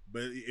scene,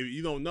 but if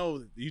you don't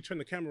know, you turn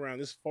the camera around,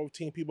 there's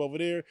 14 people over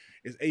there,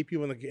 there's 8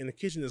 people in the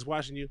kitchen that's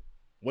watching you,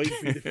 waiting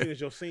for you to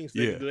finish your scene so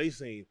they can do their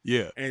scene.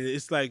 Yeah. And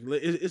it's like,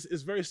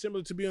 it's very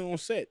similar to being on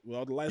set with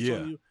all the lights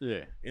on you. Yeah. You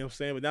know what I'm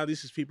saying? But now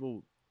this is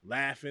people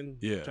laughing,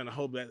 trying to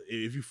hope that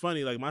if you're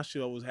funny, like my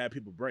shit always had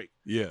people break.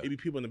 Yeah. It'd be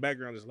people in the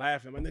background just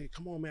laughing. My nigga,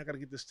 come on, man, I gotta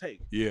get this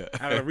take. Yeah.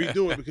 I gotta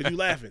redo it because you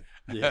laughing.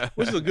 Yeah.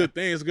 Which is a good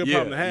thing. It's a good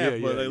problem to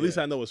have, but at least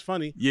I know it's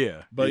funny.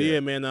 Yeah. But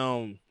man,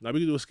 now we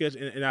can do a sketch,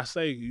 and I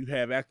say you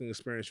have acting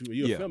experience.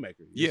 You're a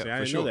filmmaker. I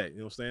didn't know that. You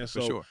know what I'm saying?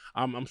 So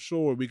I'm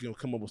sure we can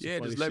come up with some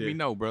funny just let shit. me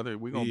know, brother.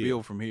 We're gonna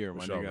build from here,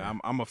 my nigga.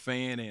 I'm a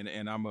fan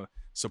and I'm a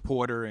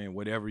supporter, and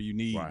whatever you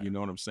need, you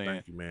know what I'm saying?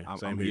 Thank you, man.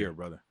 I'm here,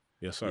 brother.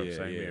 Yes, sir.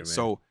 Same here,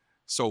 man.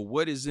 So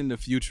what is in the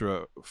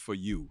future for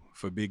you,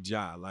 for Bigg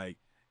Jah? Like,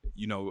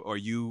 are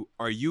you?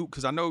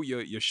 Because I know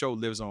your show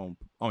lives on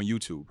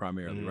YouTube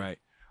primarily, right?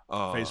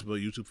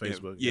 Facebook, YouTube,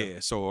 Facebook. Yeah.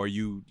 So are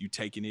you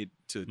taking it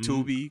to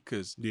Tubi?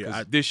 Because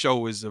Yeah, this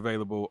show is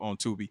available on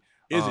Tubi.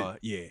 Is it?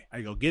 Yeah.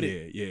 I go get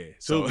it. Yeah.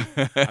 So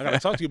So I gotta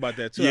talk to you about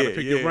that too. I gotta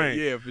pick your brain.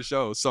 Yeah, for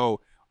sure.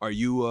 So are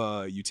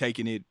you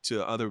taking it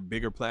to other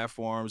bigger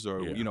platforms,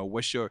 or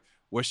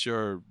what's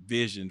your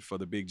vision for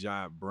the Bigg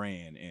Jah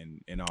brand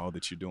and all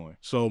that you're doing?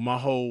 So my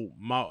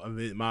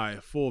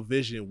full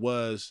vision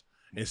was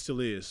and still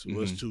is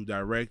was to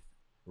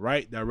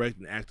write, direct,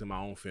 and act in my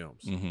own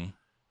films.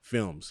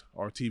 Films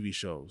or TV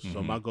shows.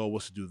 So my goal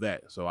was to do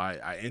that. So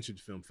I entered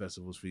film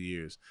festivals for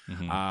years.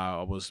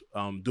 I was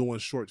doing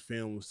short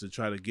films to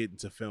try to get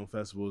into film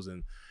festivals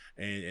and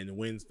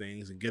win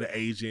things and get an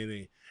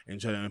agent and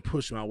try to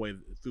push my way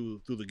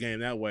through the game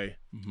that way.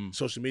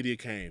 Social media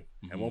came.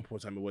 At one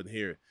point in time, it wasn't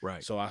here.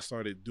 Right. So I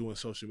started doing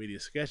social media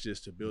sketches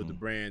to build the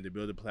brand, to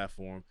build the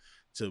platform,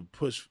 to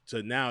push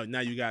to now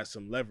you got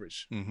some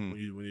leverage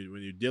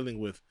when you're dealing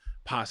with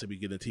possibly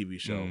getting a TV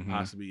show,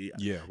 possibly.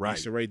 Yeah, right.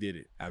 Issa Rae did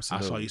it.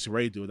 Absolutely. I saw Issa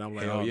Rae do it. And I'm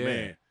like, Hell oh yeah.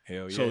 man.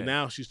 Hell yeah. So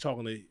now she's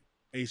talking to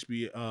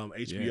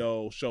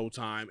HBO,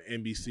 Showtime,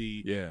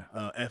 NBC,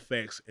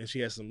 FX, and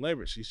she has some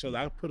leverage. She showed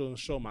I put on a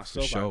show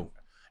myself,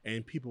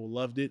 and people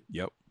loved it.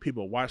 Yep.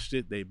 People watched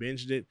it, they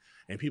binged it,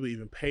 and people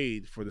even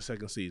paid for the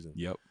second season.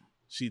 Yep.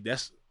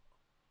 That's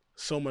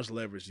so much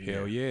leverage.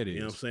 Hell yeah, it is. You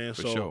know what I'm saying?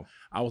 For so sure.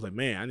 I was like,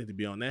 man, I need to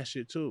be on that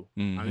shit too.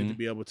 I need to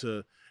be able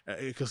to,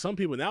 because some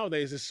people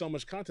nowadays, there's so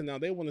much content now,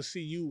 they want to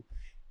see you.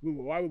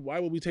 Why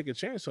would we take a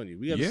chance on you?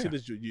 We got to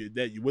see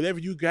that whatever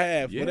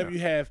you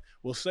have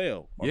will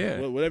sell.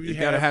 Yeah, whatever you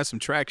gotta have have some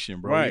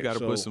traction, bro. Right. You got to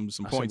So put some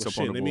points up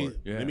on the board.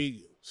 Let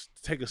me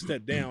take a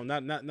step down,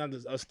 not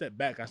a step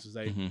back. I should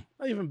say,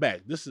 not even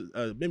back. This is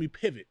maybe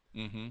pivot.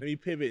 Let me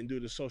pivot and do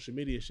the social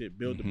media shit,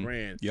 build the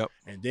brand,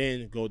 and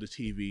then go to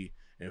TV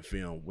and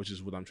film, which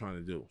is what I'm trying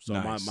to do. So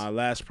my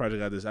last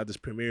project, I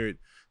just premiered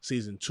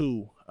season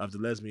 2 of The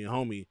Lesbian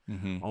Homie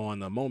on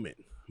Moment.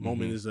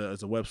 Moment is a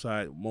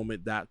website,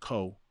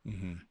 moment.co,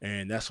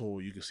 and that's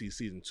where you can see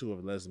season 2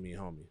 of The Lesbian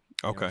Homie.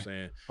 You know what I'm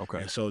saying?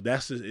 Okay. And so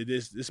this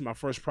is my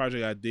first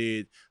project I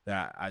did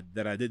that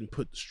I didn't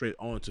put straight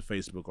onto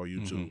Facebook or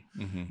YouTube.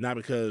 Not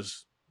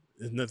because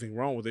there's nothing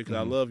wrong with it, because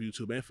I love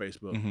YouTube and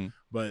Facebook,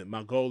 but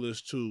my goal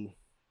is to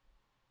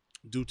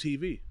do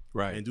TV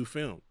and do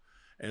film.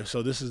 And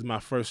so this is my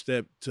first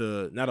step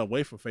to not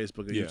away from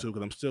Facebook and YouTube,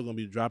 because I'm still gonna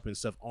be dropping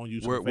stuff on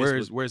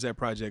YouTube. Where's that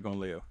project gonna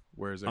live?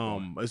 Where is it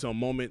going? It's on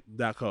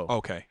moment.co.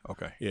 Okay.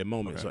 Yeah,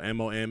 Moment. So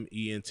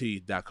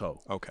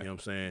moment.co. Okay. You know what I'm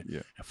saying?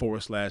 Yeah.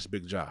 /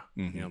 Bigg Jah.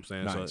 You know what I'm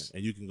saying? Nice. So,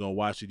 and you can go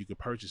watch it, you can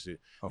purchase it.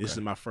 Okay. This is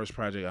my first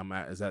project I'm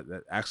at.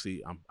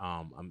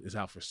 It's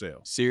out for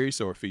sale. Series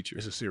or feature?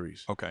 It's a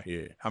series. Okay.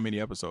 Yeah. How many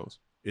episodes?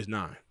 It's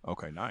 9.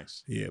 Okay,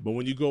 nice. Yeah, but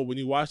when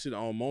you watch it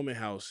on Moment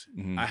House,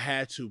 I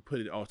had to put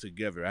it all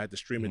together. I had to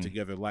stream it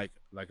together like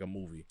a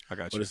movie. I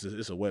got you. But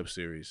it's a web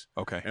series.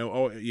 Okay. And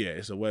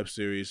it's a web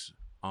series.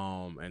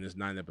 And it's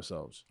 9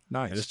 episodes.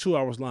 Nice. And it's 2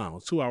 hours long.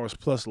 It's 2 hours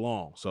plus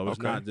long. So it's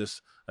not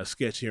just a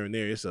sketch here and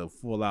there. It's a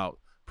full out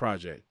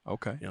project.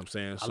 Okay. You know what I'm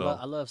saying? So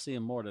I love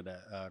seeing more of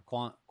that.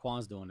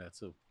 Quan's doing that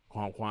too.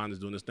 Quan is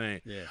doing this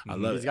thing. Yeah, I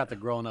love He's it. got the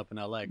growing up in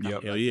LA.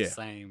 Hell the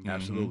same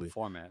absolutely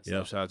format. So.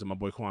 Yeah, shout out to my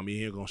boy Quan. He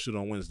here gonna shoot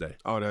on Wednesday.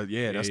 Oh, that's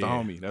the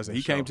homie.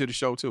 He came to the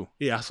show too.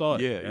 Yeah, I saw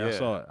it. Yeah. I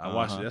saw it. I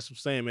watched it. That's what I'm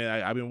saying,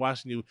 man. I've been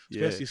watching you,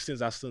 especially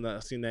since I seen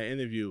that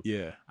interview.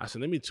 Yeah. I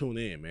said, let me tune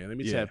in, man. Let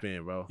me tap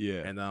in, bro.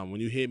 Yeah. And when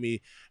you hit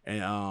me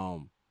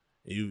and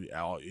you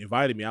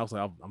invited me, I was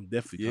like, I'm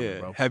definitely coming,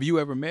 bro. Have you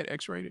ever met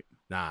X-Rated?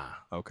 Nah.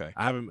 Okay.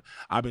 I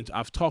haven't.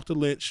 I've talked to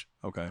Lynch.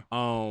 Okay.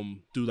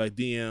 Through like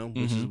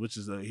DM, which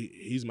is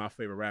he's my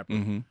favorite rapper. You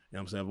know what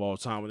I'm saying, of all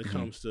time. When it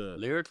comes to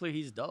lyrically,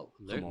 he's dope.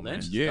 Come on,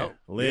 Lynch man. is dope.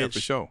 Lynch, for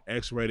sure.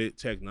 X-Rated,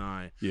 Tech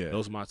 9. Yeah.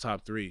 Those are my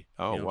top 3.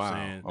 Oh, you know what I'm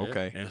wow. saying?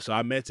 Okay. And so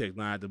I met Tech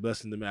 9 at the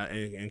Blessing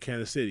in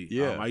Kansas City.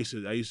 Yeah. I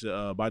used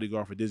to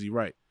bodyguard for Dizzy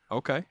Wright.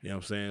 Okay. You know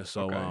what I'm saying?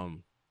 So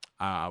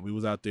Okay. we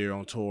was out there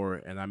on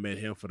tour, and I met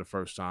him for the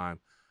first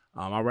time.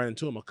 I ran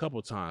into him a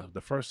couple times.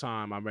 The first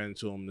time I ran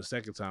into him, the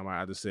second time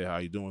I just said, "How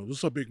you doing?"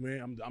 "What's up, big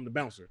man?" I'm the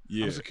bouncer.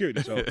 Yeah. I'm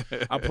security, so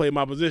I played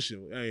my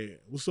position. "Hey,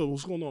 what's up?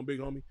 What's going on, big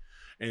homie?"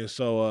 And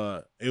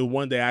so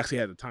one day I actually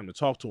had the time to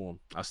talk to him.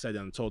 I sat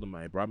down and told him,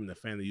 "Hey, bro, I've been a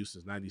fan of you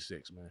since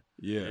 '96, man.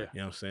 Yeah. You know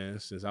what I'm saying?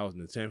 Since I was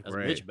in the 10th That's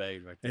grade. bitch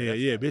babe right there.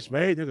 Yeah, bitch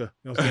babe, nigga. You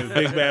know what I'm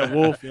saying? Big bad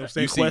wolf. You know what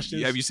I'm saying?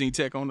 Questions. Have you seen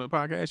Tech on the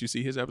podcast? You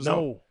see his episode?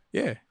 No.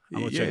 Yeah.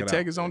 I'm gonna check it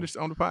Tech out. is on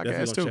the podcast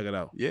Definitely too. check it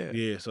out.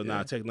 Yeah. So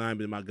now Tech 9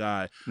 been my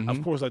guy.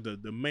 Of course, like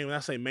the main, when I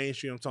say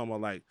mainstream, I'm talking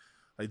about like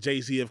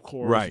Jay-Z, of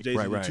course. Right, Jay-Z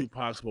right. and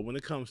Tupac's. But when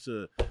it comes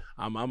to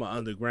I'm an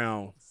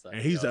underground,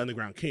 and he's the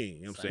underground king.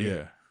 You know what I'm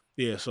saying?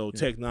 Yeah. So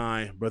Tech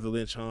 9, Brother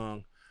Lynch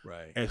Hung,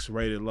 Right.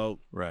 X-Rated Low.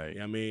 Right. You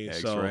know what I mean?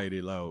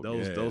 X-Rated Low.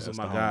 Those are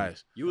my the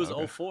guys. You was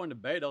 04 in the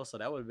Bay though, so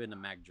that would have been the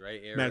Mac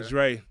Dre era. Mac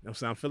Dre. You know what I'm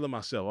saying? I'm feeling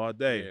myself all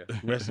day. Yeah.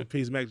 Rest in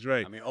peace, Mac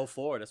Dre. I mean,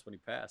 04, that's when he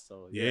passed.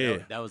 So Yeah.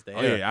 that was the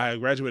Oh era. yeah, I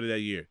graduated that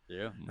year.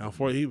 Yeah.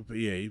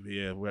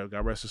 Well,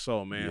 God rest his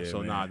soul, man. Yeah,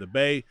 So man. the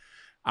Bay,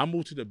 I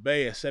moved to the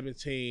Bay at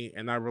 17,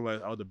 and I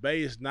realized, the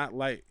Bay is not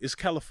like, it's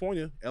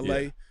California,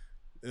 LA,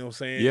 You know what I'm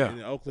saying? Yeah.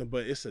 In Oakland,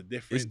 but it's a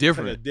different. It's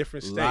different. It's like a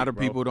different state. A lot of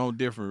bro. people don't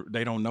differ.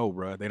 They don't know,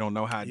 bro. They don't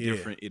know how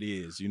different it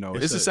is. You know,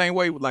 it's the same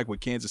way like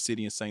with Kansas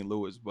City and St.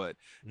 Louis. But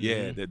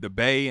yeah, the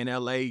Bay and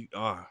LA,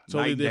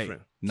 totally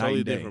different.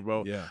 Totally day. different,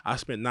 bro. Yeah. I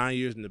spent 9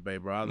 years in the Bay,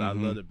 bro. I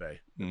love the Bay.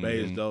 The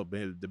Bay is dope.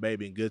 The Bay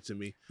been good to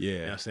me. Yeah. You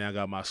know what I'm saying? I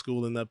got my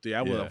schooling up there.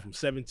 I was from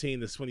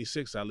 17 to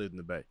 26. I lived in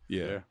the Bay. Yeah.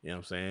 You know what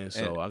I'm saying?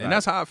 So and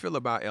that's how I feel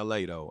about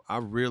LA though. I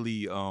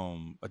really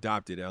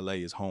adopted LA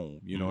as home.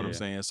 You know what I'm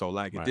saying? So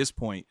like at this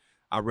point,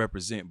 I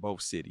represent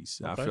both cities.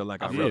 Okay. I feel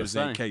like I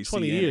represent KC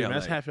 20 and years, LA. man.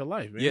 That's half your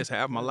life, man. Yes,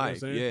 half my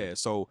life. Yeah.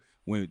 So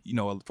when, you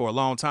know, for a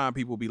long time,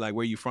 people be like,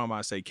 where you from?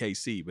 I say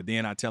KC. But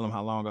then I tell them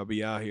how long I'll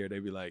be out here. They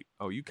be like,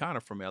 oh, you kind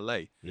of from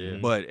LA. Yeah.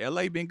 But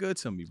LA been good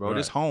to me, bro. Right.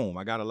 This home.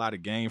 I got a lot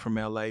of game from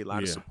LA, a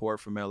lot of support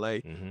from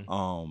LA.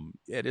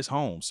 This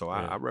home. So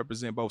I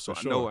represent both. So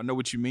I know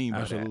what you mean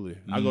by that. Absolutely.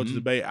 I go to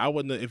the Bay.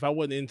 If I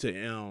wasn't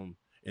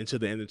into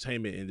the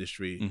entertainment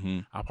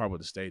industry, I probably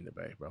would have stayed in the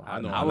Bay, bro. I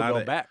would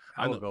go back.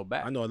 I would go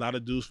back. I know a lot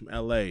of dudes from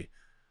LA,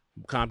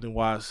 Compton,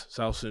 Watts,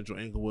 South Central,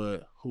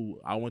 Inglewood,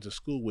 who I went to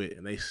school with,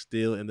 and they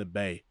still in the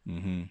Bay.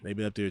 They've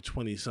been up there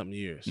 20-something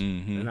years. They're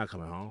not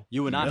coming home.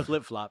 You and I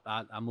flip-flopped.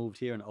 I moved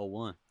here in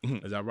 01.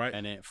 Is that right?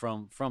 And then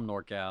from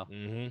NorCal,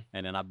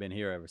 and then I've been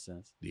here ever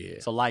since. Yeah.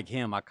 So like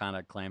him, I kind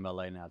of claim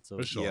LA now too.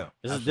 For sure.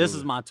 Yeah. This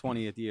is my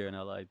 20th year in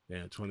LA.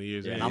 Yeah, 20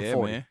 years. Yeah, and I'm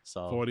 40. Man.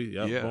 So 40.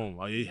 Yeah. Boom.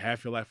 Oh, you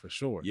half your life for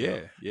sure. Yeah.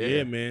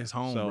 Yeah, man. It's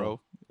home,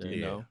 bro.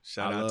 You know,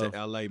 shout out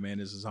to LA, man.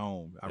 This is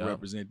home. I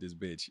represent this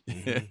bitch.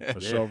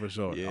 For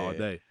sure. Yeah. All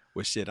day.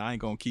 Well, shit, I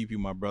ain't gonna keep you,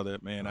 my brother,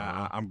 man.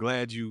 I'm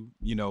glad you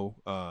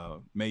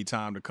made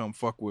time to come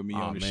fuck with me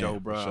on the show,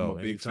 bro. I'm a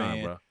big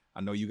fan. Bro. I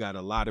know you got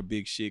a lot of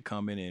big shit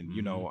coming, and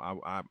you know,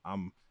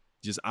 I'm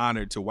just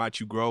honored to watch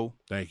you grow.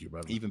 Thank you,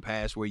 brother. Even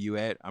past where you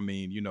at. I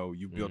mean, you know,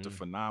 you built a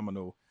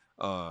phenomenal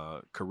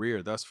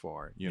career thus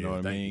far. You know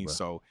what I mean?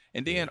 So,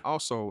 and then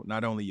also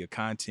not only your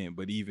content,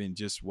 but even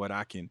just what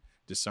I can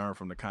discern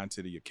from the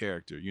content of your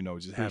character. You know,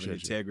 just having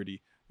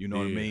integrity. You know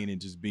what I mean?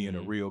 And just being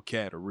a real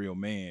cat, a real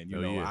man,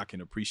 you know, I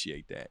can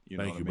appreciate that. You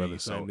know what I mean? Brother.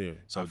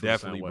 So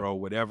definitely, bro,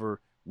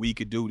 whatever we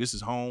could do, this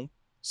is home.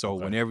 So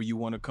whenever you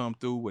want to come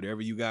through, whatever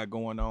you got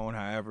going on,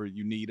 however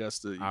you need us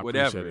to,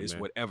 whatever, it's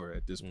whatever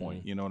at this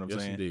point. You know what I'm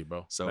saying? Indeed,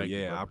 bro. So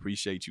I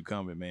appreciate you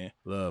coming, man.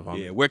 Love,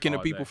 homie. Yeah, where can the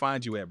people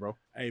find you at, bro?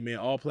 Hey, man,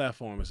 all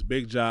platforms.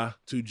 Bigg Jah,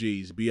 2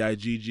 G's,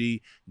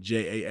 BIGGJAH.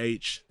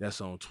 That's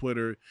on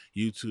Twitter,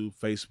 YouTube,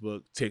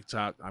 Facebook,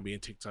 TikTok. I be in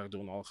TikTok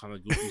doing all kind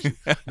of goofy shit.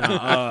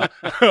 Now,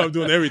 I'm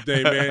doing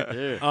everything,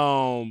 man.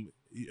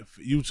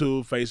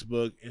 YouTube,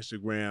 Facebook,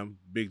 Instagram,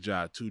 Bigg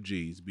Jah, 2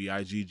 G's,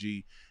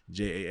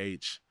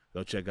 BIGGJAH.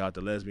 Go check out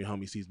the Lesbian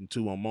Homie Season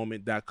 2 on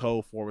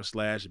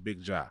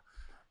moment.co/Bigg Jah.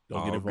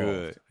 Don't get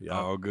involved. Good.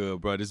 All good,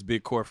 bro. This is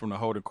Big Court from the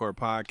Holding Court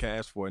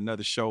Podcast for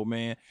another show,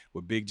 man,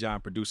 with Bigg Jah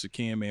and producer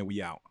Ken, man.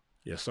 We out.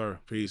 Yes, sir.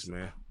 Peace,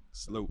 man.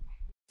 Salute.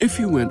 If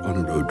you went on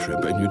a road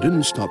trip and you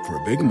didn't stop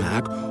for a Big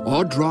Mac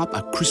or drop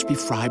a crispy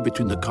fry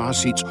between the car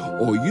seats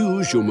or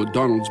use your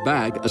McDonald's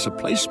bag as a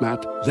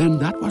placemat, then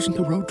that wasn't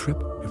a road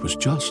trip. It was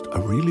just a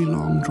really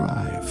long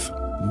drive.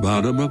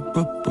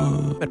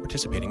 Ba-da-ba-ba-ba. At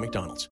participating McDonald's.